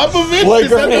 Popovich? Blake Is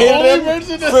that Griffin the only hated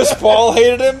person him. that- Chris Paul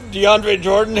hated him. DeAndre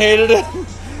Jordan hated him.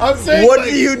 I'm saying, What like,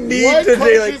 do you need what to do,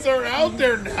 coaches are out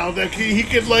there now that he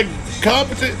could like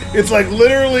competent? It's like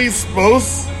literally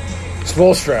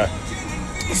Spoelstra.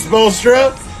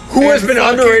 Spoelstra, Who has and been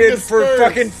fucking underrated the for Spurs.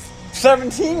 fucking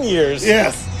 17 years.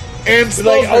 Yes, and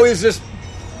Like, Spoelstra. always just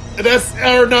That's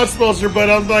or not Spoelstra, but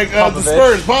I'm like the Popovich.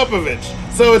 Spurs,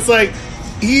 Popovich. So it's like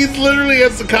he literally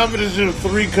has the competition of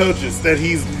 3 coaches that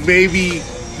he's maybe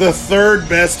the 3rd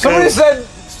best Somebody coach. said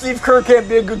Steve Kerr can't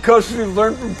be a good coach because he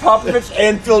learned from Popovich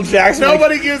and Phil Jackson.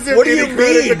 Nobody gives him what do any you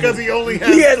credit mean? because he only has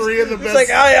He 3 of the best it's like,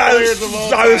 players of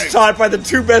all I was time. taught by the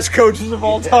 2 best coaches of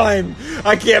all time.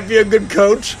 I can't be a good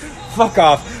coach. Fuck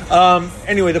off.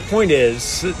 Anyway, the point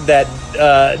is that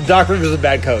Doc Rivers is a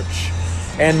bad coach.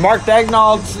 And Mark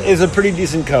Daigneault is a pretty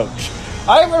decent coach.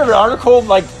 I read an article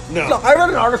I read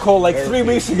an article 3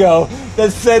 weeks ago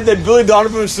that said that Billy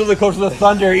Donovan was still the coach of the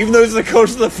Thunder, even though he's the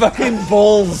coach of the fucking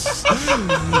Bulls.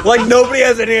 Like nobody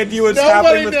has any idea what's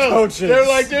happening with coaches. They're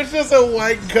like, there's just a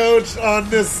white coach on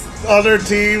this other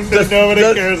team that nobody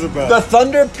cares about. The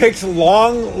Thunder picked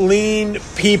long, lean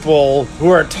people who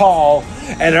are tall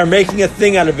and are making a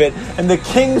thing out of it, and the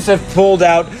Kings have pulled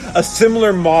out a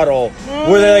similar model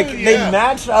where they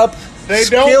match up They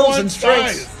don't skills want and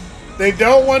strengths. size. They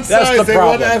don't want That's size. the They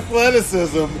problem. want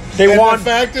athleticism. They and want the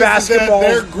fact is basketball. that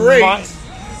they're great.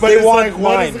 But They it's want like,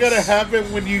 what is minds. going to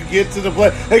happen when you get to the play?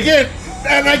 Again,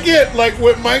 and I get, like,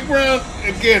 with Mike Brown,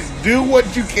 again, do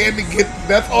what you can to get,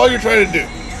 that's all you're trying to do.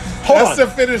 That's the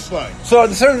finish line. So at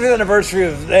the 75th anniversary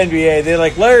of the NBA, they're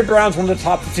like, Larry Brown's one of the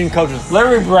top 15 coaches.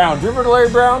 Larry Brown. Do you remember Larry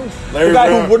Brown? Larry the guy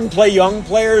Brown. who wouldn't play young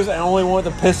players and only went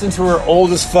with the Pistons who were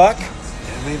old as fuck.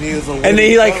 I mean, he was a And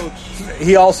then winning coach.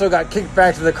 he also got kicked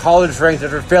back to the college ranks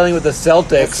after failing with the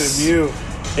Celtics. SMU.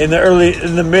 In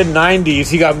the mid 90s,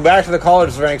 he got back to the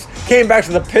college ranks, came back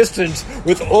to the Pistons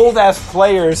with old ass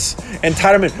players, and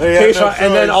tied him in. They had no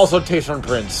and then choice. also Tayshaun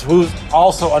Prince, who's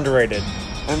also underrated.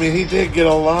 I mean, he did get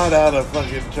a lot out of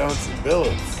fucking Johnson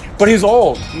Billups. But he's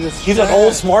old. was He's an trash.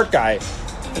 old smart guy.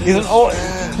 He's an old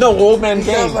trash. old man He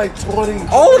game. got like 20.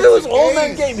 All of it was old man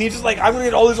games. game. He's just like, I'm gonna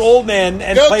get all these old men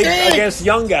and Go play Kings! against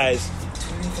young guys.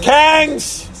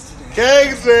 Kangs.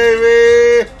 Kings,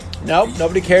 baby. Nope,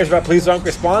 nobody cares about Please Dunk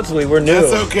Responsibly. We're new.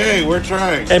 That's okay. We're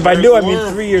trying. And by We're- new, I mean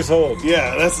we're- 3 years old.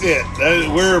 Yeah, that's it.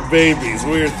 We're babies.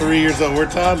 We're 3 years old. We're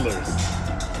toddlers.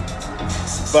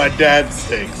 By dad's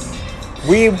stakes.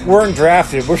 We weren't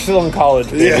drafted. We're still in college,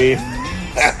 baby.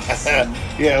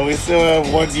 Yeah, we still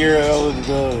have 1 year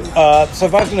eligibility. So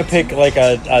if I was going to pick like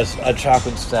a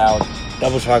chocolate stout,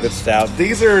 double chocolate stout,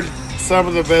 These are some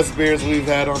of the best beers we've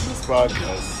had on this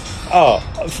podcast.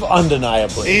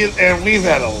 undeniably. And we've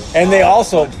had a And they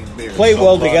also fucking beers. play A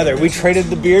well lot of together. We beers. traded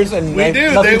the beers and We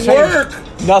do. nothing They changed. work.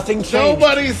 Nothing changed.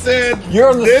 Nobody said You're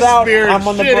on the this stout, beer I'm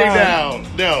on the shitty brown. now.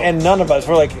 No. And none of us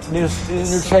were like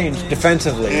interchanged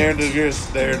defensively. they're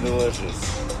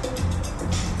delicious.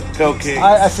 Go Kings.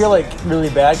 I feel like really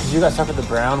bad because you got stuck with the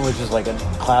brown, which is like a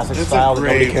classic It's style a that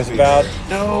nobody great cares beer. about.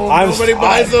 No, I'm- nobody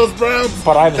buys I- those browns.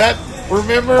 but I'm-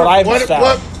 remember but I'm what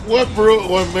stout. what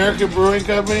American Brewing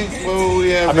Company? What do we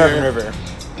have American here? River,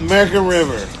 American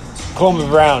River. Columbia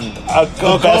Brown,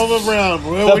 Oklahoma Brown.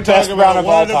 What are the we best talking brown about? of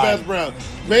One all of the time. best browns.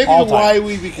 Maybe All time. why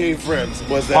we became friends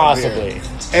was that Possibly.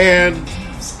 beer. And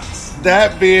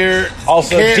that beer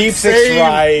Also, can't Deep Six save-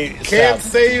 Rye can't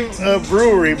stout. save a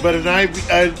brewery, but a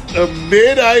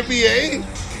mid IPA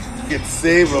can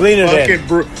save a Lean it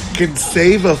fucking can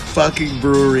save a fucking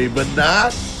brewery, but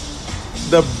not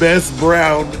the best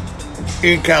brown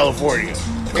in California.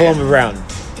 Columbia Brown.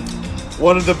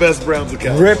 One of the best browns in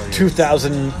California. RIP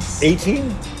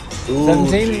 2018? Ooh,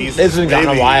 17? Jesus. It's been gone a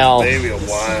Maybe- while. Maybe a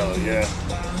while, yeah.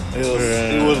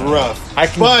 It was rough. I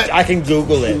can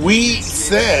Google it. We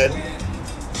said,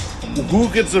 who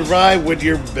can survive when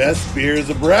your best beer is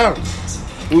a brown?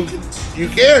 You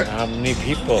can't. How many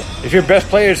people? If your best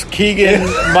player is Keegan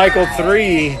Michael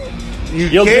 3,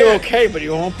 you'll do can't. okay, but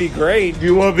you won't be great.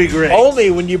 You won't be great. Only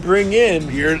when you bring in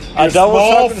Your a double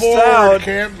small chocolate forward stout.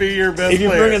 can't be your best If you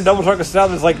player. bring in a double chocolate stout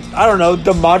that's like, I don't know,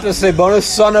 DeMontis Sabonis,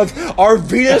 son of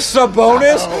Arvydas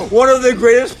Sabonis, No. one of the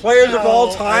greatest players of all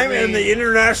No, time I mean, in the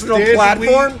international Did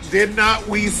platform. did not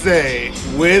we say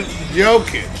with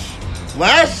Jokic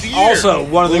last year? Also,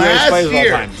 one of the greatest last players of all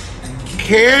year, time.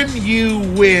 Can you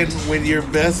win with your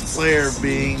best player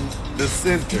being the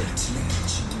center?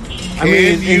 I mean,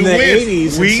 Can in you the win?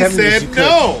 80s and we 70s said you could.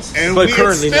 no, and But it's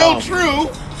currently, still no. true.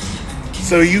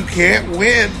 So you can't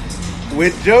win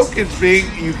with Jokic being.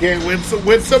 You can't win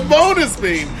with Sabonis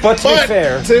being. But to be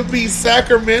fair- to be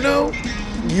Sacramento,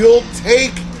 you'll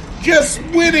take just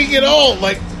winning it all.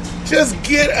 Like, just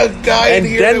get a guy in And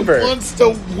here Denver. that wants to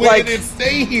win Like- and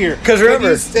stay here. 'Cause Can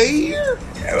remember- you stay here.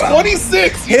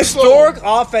 26 years Historic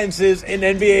old. offenses in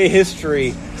NBA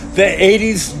history. The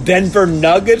 80s Denver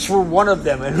Nuggets were one of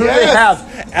them. And who do they Yes. have?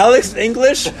 Alex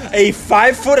English, a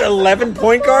 5'11"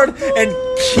 point guard, and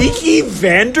Kiki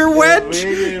Vanderwedge?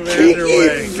 Kiki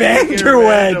Kiki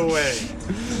Vanderwedge. Vanderwedge.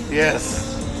 Yes.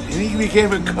 And he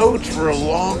became a coach for a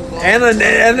long And a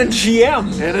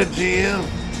GM. and a GM.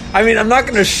 I mean, I'm not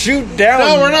going to shoot down.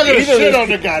 No, we're not going to either of shit those on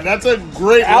the guy. That's a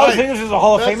great Alex life. Higgins is a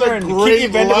Hall of That's Famer, a and great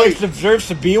Kiki Vandeweghe life. deserves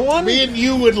to be one. Me and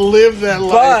you would live that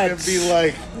life But and be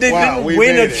like, they wow, didn't we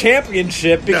win made a it.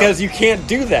 championship because No. you can't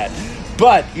do that.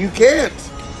 But You can't.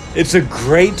 it's a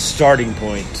great starting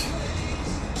point.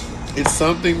 It's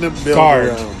something to build Guard,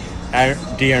 around.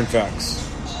 De'Aaron Fox.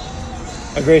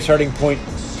 A great starting point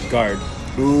guard.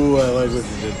 Ooh, I like what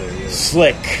you did there. Yeah.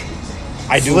 Slick.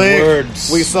 I do Slick.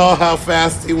 words. We saw how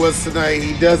fast he was tonight.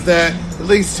 He does that at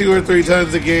least 2 or 3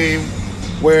 times a game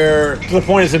where To the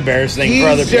point it's embarrassing for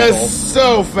other he's people. just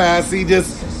so fast. He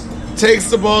just takes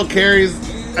the ball, carries.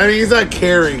 I mean, he's not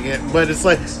carrying it, but it's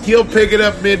like he'll pick it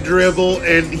up mid-dribble,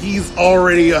 and he's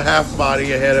already a half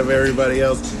body ahead of everybody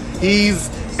else. He's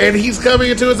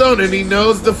coming into his own, and he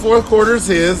knows the fourth quarter's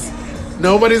his.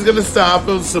 Nobody's going to stop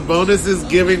him. Sabonis is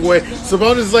giving way.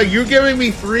 Sabonis is like, you're giving me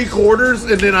 3 quarters,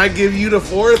 and then I give you the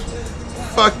fourth?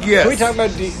 Fuck yes. Can we talk about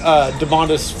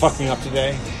DeMontis fucking up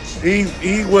today?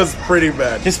 He was pretty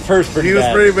bad. His first pretty He was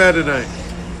bad. pretty bad tonight.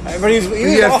 But he He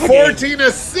was had off again. 14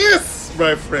 assists,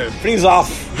 my friend. But he's off.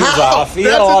 He's How? off. He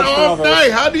That's had a lot an of off turnovers.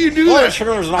 night. How do you do A lot that? of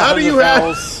turnovers and How do you offensive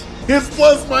have fouls. his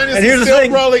plus minus And here's is the still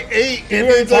thing. probably 8? We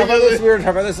were talking about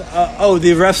this.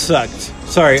 The refs sucked.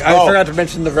 Sorry, I Oh. forgot to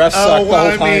mention the refs Oh, sucked the well,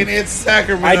 whole I time. mean, it's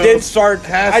Sacramento. I did start-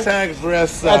 Hashtag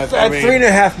dress suck. At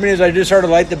 3.5 minutes, I just started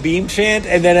to light the beam chant,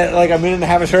 and then at like a minute and a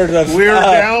half, I started to. We're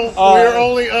down. We're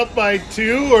only up by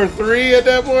 2 or 3 at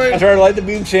that point. I started to light the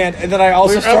beam chant, and then I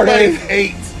also We're up started. by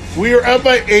 8. We were up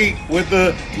by 8 with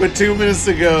 2 minutes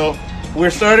to go. We're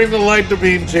starting to light the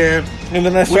beam chant. And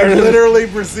then I We started. literally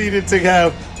proceeded to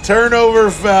have turnover,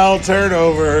 foul,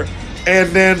 turnover, and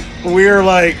then we're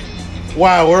like,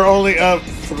 wow, we're only up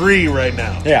 3 right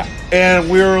now. Yeah. And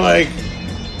we were like,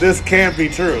 this can't be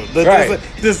true. Right.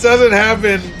 This doesn't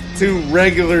happen to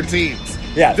regular teams.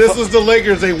 Yeah. This was the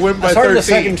Lakers. They win by I started 13. the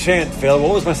second chant, Phil.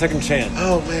 What was my second chant?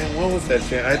 Oh, man, what was that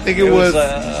chant? I think it was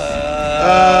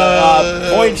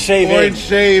point shaving. Point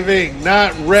shaving,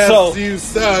 not refs, So- you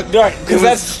suck. Right, It because was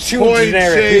that's too point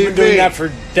generic. We've been doing shaving. that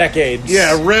for decades.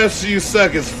 Yeah, refs, you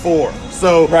suck is 4.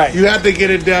 So Right. you have to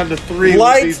get it down to 3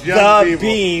 Light with these young the people.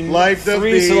 beam. Light the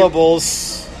 3 beam.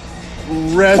 syllables.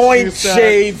 Refs, you Point suck.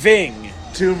 shaving.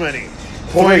 Too many.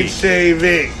 Point 3.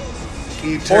 shaving.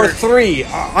 You Or turn. 3.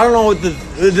 I don't know what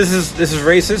this is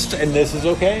racist and this is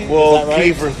okay. Well, is that right?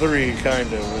 key for 3,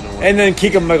 kind of, in a way. And then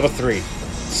Keegan Michael 3.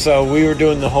 So we were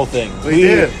doing the whole thing. We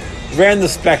did. Ran the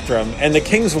spectrum, and the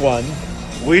Kings won.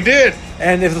 We did.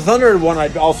 And if the Thunder had won,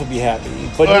 I'd also be happy.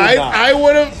 But he did not. I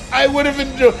would have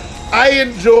enjoyed. I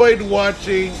enjoyed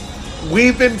watching.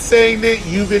 We've been saying it.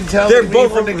 You've been telling They're me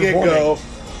both from the get go. performing.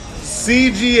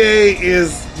 CGA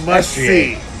is must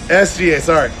see. SGA.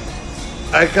 Sorry,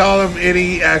 I call them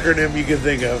any acronym you can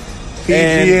think of.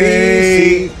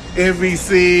 PGA,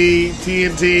 NBC,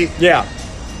 TNT. Yeah.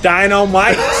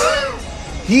 Dynamite.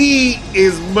 He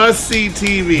is must see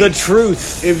TV. The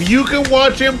truth. If you can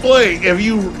watch him play, if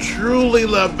you truly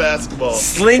love basketball,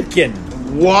 Slinking.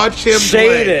 watch him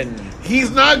Shading. play.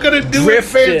 He's not going to do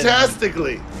Drifting. it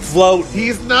fantastically. Float.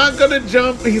 He's not going to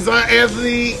jump. He's not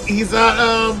Anthony. He's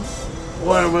not,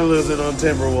 what am I losing on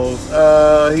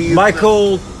Timberwolves? He's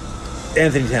Michael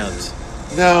Anthony Towns.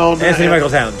 No, not Anthony Michael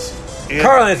Towns. An-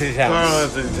 Carl Anthony Towns. Carl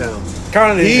Anthony Towns.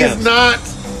 Carl Anthony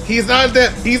Towns. He's not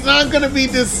that. He's not going to be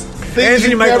this thing Anthony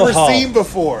you've Michael never Hall. seen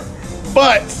before.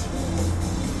 But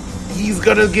he's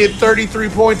going to get 33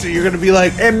 points, and you're going to be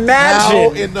like,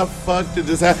 Imagine. how in the fuck did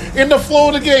this happen? In the flow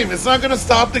of the game. It's not going to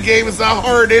stop the game. It's not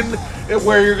hard in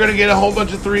where you're going to get a whole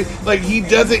bunch of threes. Like, he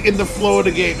does it in the flow of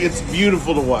the game. It's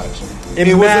beautiful to watch.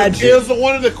 Imagine. It was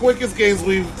one of the quickest games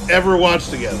we've ever watched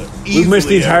together. We missed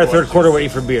the Easily entire ever third watched. quarter waiting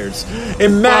for beers.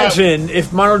 Imagine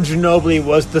if Manu Ginobili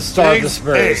was the star of the Thanks.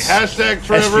 Spurs. Hey, hashtag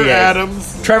Trevor SGA.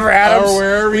 Adams. Trevor Adams. Or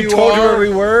wherever we you told you are. where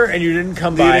we were, and you didn't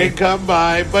come He by. didn't come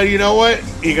by, but you know what?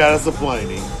 He got us a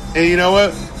Pliny. And you know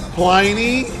what?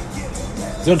 Pliny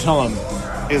Don't tell him.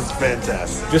 is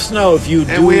fantastic. Just know if you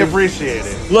do. And we appreciate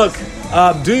it. Look,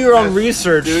 do your own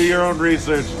research. Do your own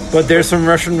research. But there's some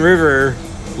Russian River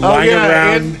lying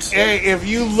around. And, hey, if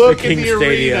you look the in the King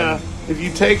arena, Stadium. if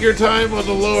you take your time on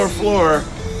the lower floor,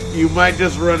 you might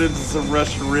just run into some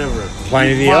Russian River.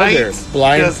 Pliny the You might Elder,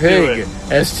 Blind just do Pig,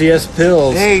 it. STS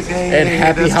Pills, Hey, and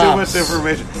Happy that's Hops. too much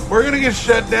information. We're gonna get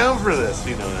shut down for this.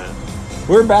 You know that.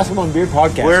 We're a Basketball and Beer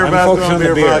podcast. We're I'm about to focused go on beer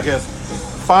the beer. podcast.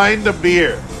 Find the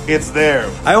beer. It's there,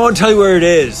 I won't tell you where it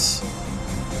is.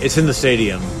 It's in the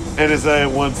stadium. and it's at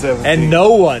 117. And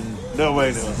no one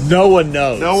nobody knows. No one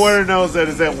knows. No one knows that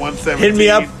it's at 117. Hit me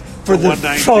up for the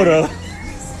 119. photo.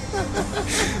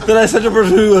 that I sent to a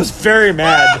person who was very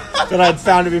mad that I'd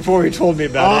found it before he told me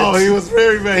about it. Oh, he was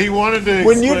very mad. He wanted to.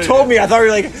 When you told me, I thought you were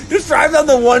like, just drive down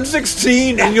the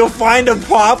 116 and you'll find a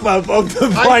pop-up of the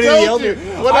Pliny the Elder.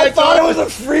 I thought it was a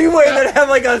freeway that had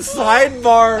like a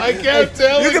sidebar. I kept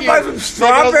telling you. You can buy some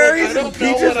strawberries and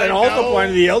peaches and also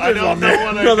Pliny the Elder's on there.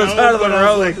 On the side of the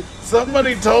road.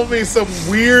 Somebody told me some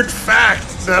weird fact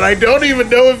that I don't even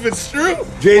know if it's true.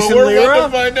 Jason we're Lira? about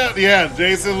to find out. Yeah,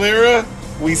 Jason Lira,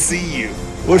 we see you.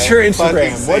 What's your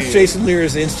Instagram? fucking What's see Jason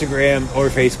Lira's Instagram or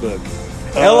Facebook?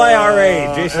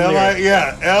 Lira, Jason Lira.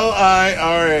 Yeah,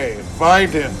 Lira.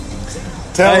 Find him.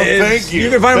 Tell him thank you. You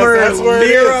can find him That's where it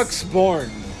is. Lyrics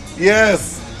Born.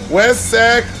 Yes. West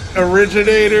Sac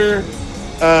originator,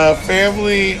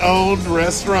 family-owned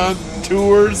restaurant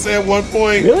tours at one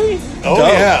point. Really? Oh,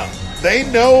 Dope. yeah. They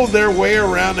know their way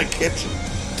around the kitchen.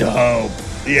 Dope.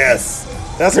 Yes.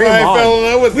 That's Bring why him I on. fell in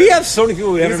love with We him. have so many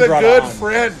people we haven't He's a brought good on.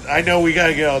 friend. I know we got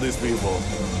to get all these people.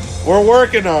 We're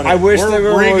working on it. I wish We're there were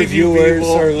more bringing you viewers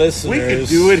people. or We listeners. could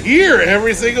do it here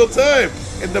every single time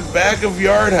in the back of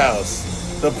Yard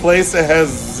House, the place that has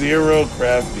zero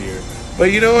craft beer.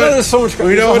 But you know what? No, there's so much craft.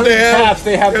 We know what they have. Taps,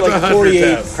 they have There's like 100 48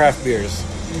 taps. craft beers.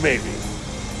 Maybe.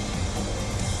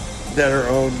 That are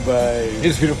owned by.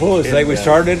 It's beautiful. It's like we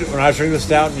started when I was drinking the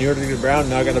stout and you were drinking the brown.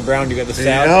 Now I got the brown, you got the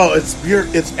stout. No, it's pure.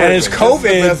 It's perfect. And it's That's the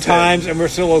COVID best times, and we're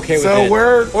still okay with So it.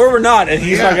 we're- or we're not, and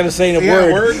he's not Yeah. going to say a Yeah,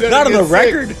 we're word. gonna Not on get the sick.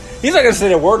 record. He's not going to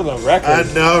say a word on the record. I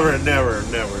never.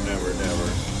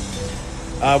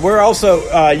 We're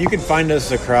also, you can find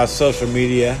us across social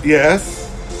media. Yes.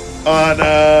 On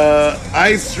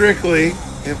I Strictly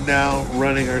am now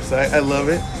running our site. I love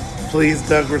it. Please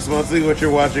dunk responsibly what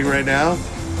you're watching right now.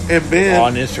 And Ben,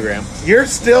 On Instagram. you're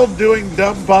still doing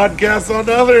dumb podcasts on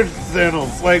other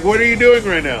channels. Like, what are you doing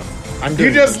right now? I'm You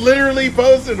doing just literally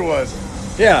posted one.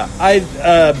 Yeah,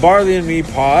 Barley and Me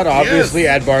Pod, obviously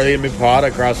at Barley and Me Pod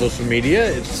across social media.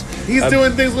 It's He's a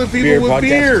doing things with beer people with podcast.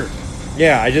 beer.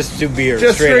 Yeah, I just do beer.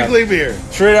 Just straight strictly up. beer.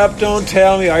 Straight up, don't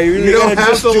tell me. Are you really You don't going to have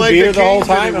just to do like beer the the whole Kings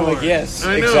time? anymore. I'm like, yes,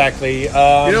 I know. exactly. You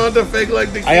don't have to fake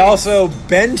like the I Kings. also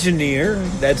Bengineer.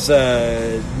 That's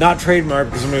not trademarked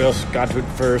because somebody else got to it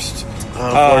first.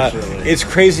 Unfortunately. It's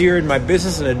Crazier in My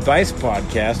Business and Advice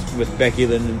podcast with Becky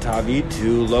Lynn and Tavi,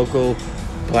 two local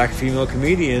black female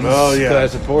comedians Oh, yeah. that I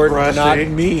support, Brushy. not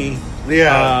me.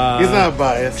 Yeah, he's not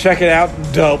biased. Check it out.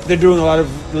 Dope. They're doing a lot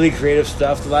of really creative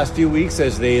stuff the last few weeks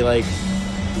as they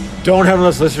don't have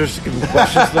enough listeners to give them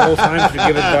questions the whole time to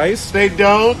give advice. They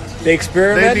don't. They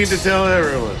experiment. They need to tell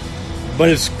everyone. But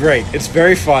it's great. It's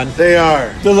very fun. They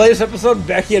are. The latest episode,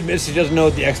 Becky admits she doesn't know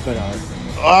what the X-Men are.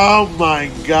 Oh my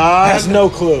God! Has no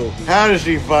clue. How does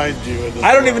she find you? In this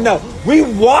I don't world? even know. We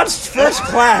watched First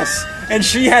Class, and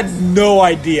she had no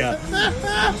idea.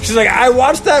 She's like, I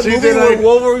watched that She movie did where a-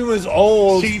 Wolverine was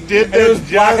old. She did and it was that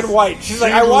black just- and white. She's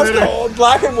like, she I watched the literally- old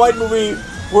black and white movie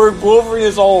where Wolverine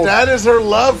is old. That is her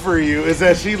love for you. Is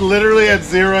that she literally had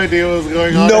zero idea what was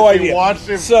going on. No and she idea. watched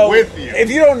it So, with you if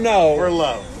you don't know, for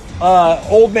love.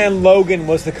 Old Man Logan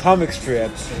was the comic strip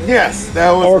Yes,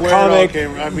 that was or where comic, it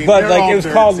all came. I mean, but they're like all it was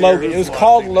nerds called here Logan. who's It was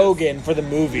called watching this. Logan for the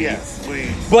movie. Yes,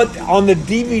 please. But on the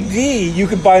DVD, you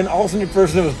could buy an alternate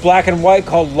version that was black and white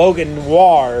called Logan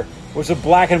Noir, which is a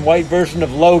black and white version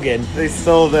of Logan. They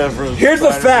stole that from. Here's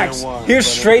the Spider-Man facts. 1, Here's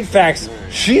but straight facts.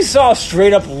 She saw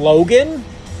straight up Logan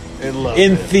loved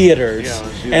in it. theaters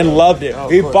Yeah, she and loved it. Oh, of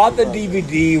We course bought she the loved it.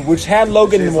 DVD, which had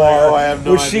Logan She's Noir, like, oh, I have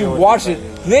no which she idea what watched you're it.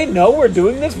 talking Do they know we're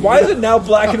doing this? Why is it now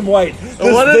black and white? Does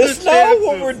What are this the know chances?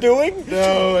 what we're doing?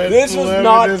 No, it's This was 11.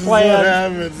 not This is planned. what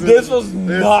happens. This was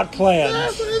not planned.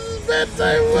 This is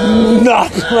bedtime.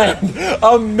 Not planned.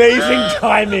 Amazing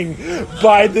timing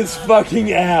by this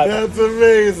fucking app. That's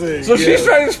amazing. So she's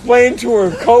trying to explain to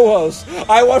her co-host,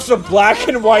 I watched a black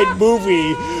and white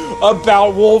movie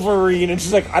about Wolverine, and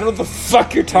she's like, I don't know what the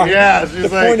fuck you're talking Yeah, about. she's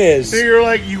The like, point is, so you're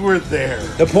like you were there.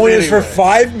 the point is, for Anyway.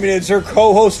 5 minutes, her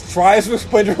co-host tries to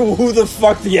explain to her who the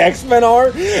fuck the X-Men are,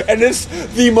 and it's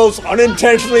the most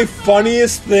unintentionally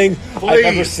funniest thing I've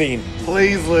ever seen.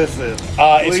 Please listen. It's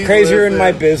Please Crazier in listen.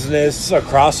 My Business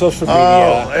across social media.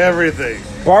 Oh, everything.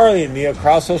 Barley and Me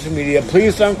across social media.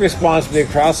 Please dunk responsibly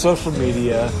across social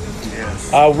media.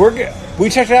 Yes. We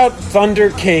checked out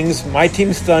Thunder Kings. My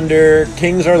team's Thunder.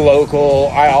 Kings are local.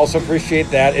 I also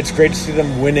appreciate that. It's great to see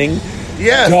them winning.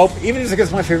 Yes. Dope. Even if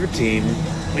it's my favorite team.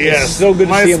 Yes. It's still good to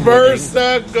My see them Spurs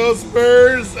winning. suck. Go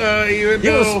Spurs. Even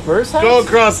You have a though Spurs hat? go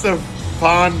across the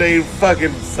pond, they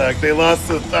fucking suck. They lost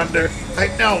to Thunder. I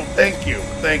know. Thank you.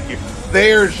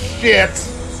 They're shit.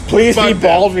 Please Fuck be them.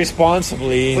 bald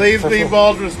responsibly. Please be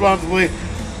bald responsibly.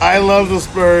 I love the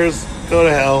Spurs. Go to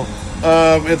hell.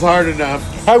 It's hard enough.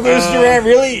 How good is Durant?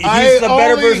 Really? He's the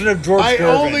better version of George I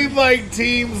Gervin. only like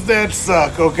teams that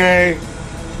suck, okay?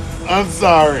 I'm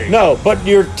sorry. No, but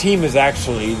your team is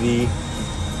actually the...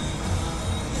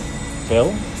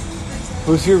 Phil?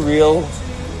 Who's your real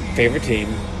favorite team?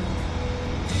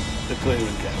 The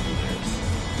Cleveland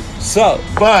Cavaliers. So...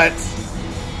 But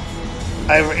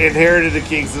I've inherited the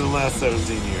Kings in the last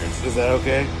 17 years. Is that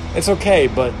okay? It's okay,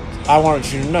 but I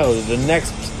wanted you to know that the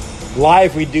next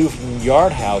live we do from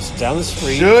Yard House down the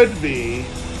street... Should be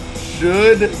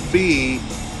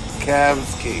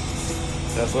Cavs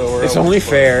Kings. That's what we're It's only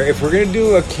fair. If we're going to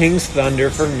do a Kings Thunder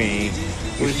for me,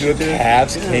 we should do a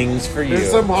Cavs Kings for you.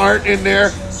 There's some heart in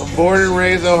there. I'm born and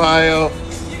raised Ohio.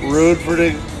 Root for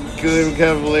the Cleveland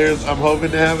Cavaliers. I'm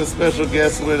hoping to have a special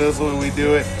guest with us when we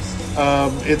do it.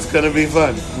 It's going to be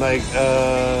fun.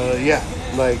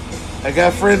 I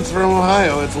got friends from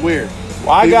Ohio. It's weird.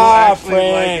 I People got actually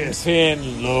friends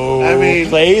in low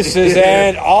places yeah.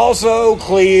 and also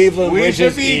Cleveland, We which should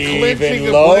is be clinching even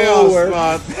a lower.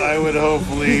 playoff spot, I would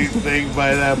hopefully think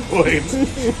by that point.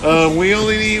 We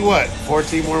only need,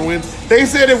 14 more wins? They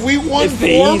said if we won It's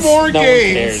the 4 East. more No one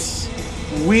games,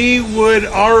 cares. we would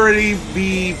already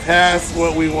be past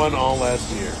what we won all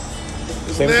last year.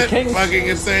 Isn't Same with that the Kings. fucking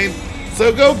insane?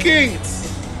 So go Kings!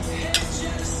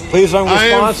 Please don't I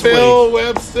am responsibly. Phil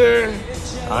Webster.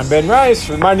 I'm Ben Rice,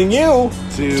 reminding you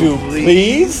To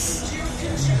please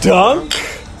dunk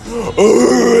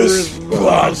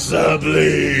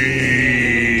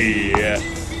responsibly.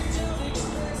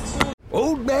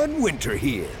 Old Man Winter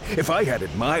here. If I had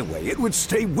it my way, it would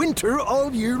stay winter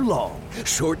all year long.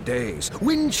 Short days,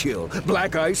 wind chill,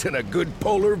 black ice, and a good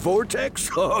polar vortex.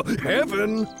 Oh,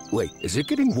 heaven! Wait, is it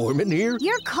getting warm in here?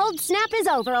 Your cold snap is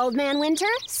over, Old Man Winter.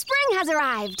 Spring has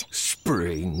arrived.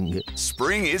 Spring.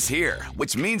 Spring is here,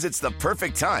 which means it's the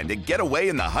perfect time to get away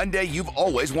in the Hyundai you've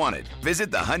always wanted.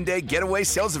 Visit the Hyundai Getaway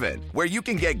Sales Event, where you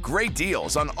can get great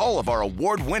deals on all of our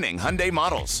award-winning Hyundai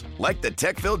models, like the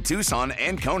tech-filled Tucson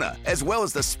and Kona, as well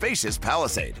as the spacious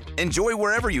Palisade. Enjoy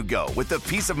wherever you go with the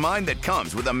peace of mind that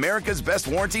comes with America's best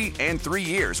warranty and 3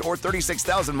 years or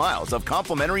 36,000 miles of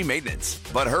complimentary maintenance.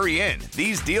 But hurry in,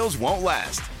 these deals won't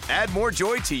last. Add more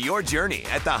joy to your journey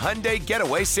at the Hyundai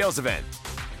Getaway Sales Event.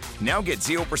 Now get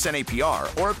 0% APR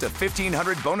or up to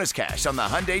 $1,500 bonus cash on the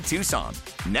Hyundai Tucson.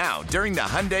 Now, during the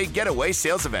Hyundai Getaway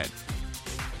Sales Event.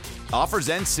 Offers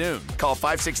end soon. Call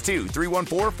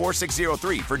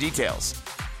 562-314-4603 for details.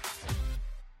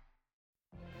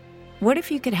 What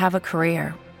if you could have a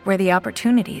career where the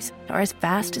opportunities are as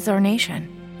vast as our nation,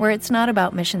 where it's not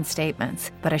about mission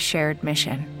statements, but a shared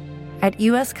mission? At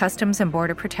U.S. Customs and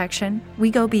Border Protection,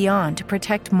 we go beyond to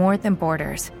protect more than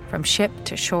borders. From ship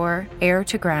to shore, air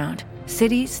to ground,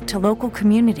 cities to local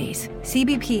communities,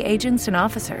 CBP agents and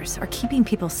officers are keeping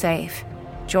people safe.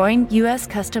 Join U.S.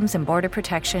 Customs and Border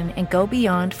Protection and go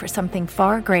beyond for something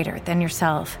far greater than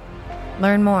yourself.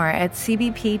 Learn more at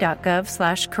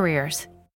cbp.gov/careers.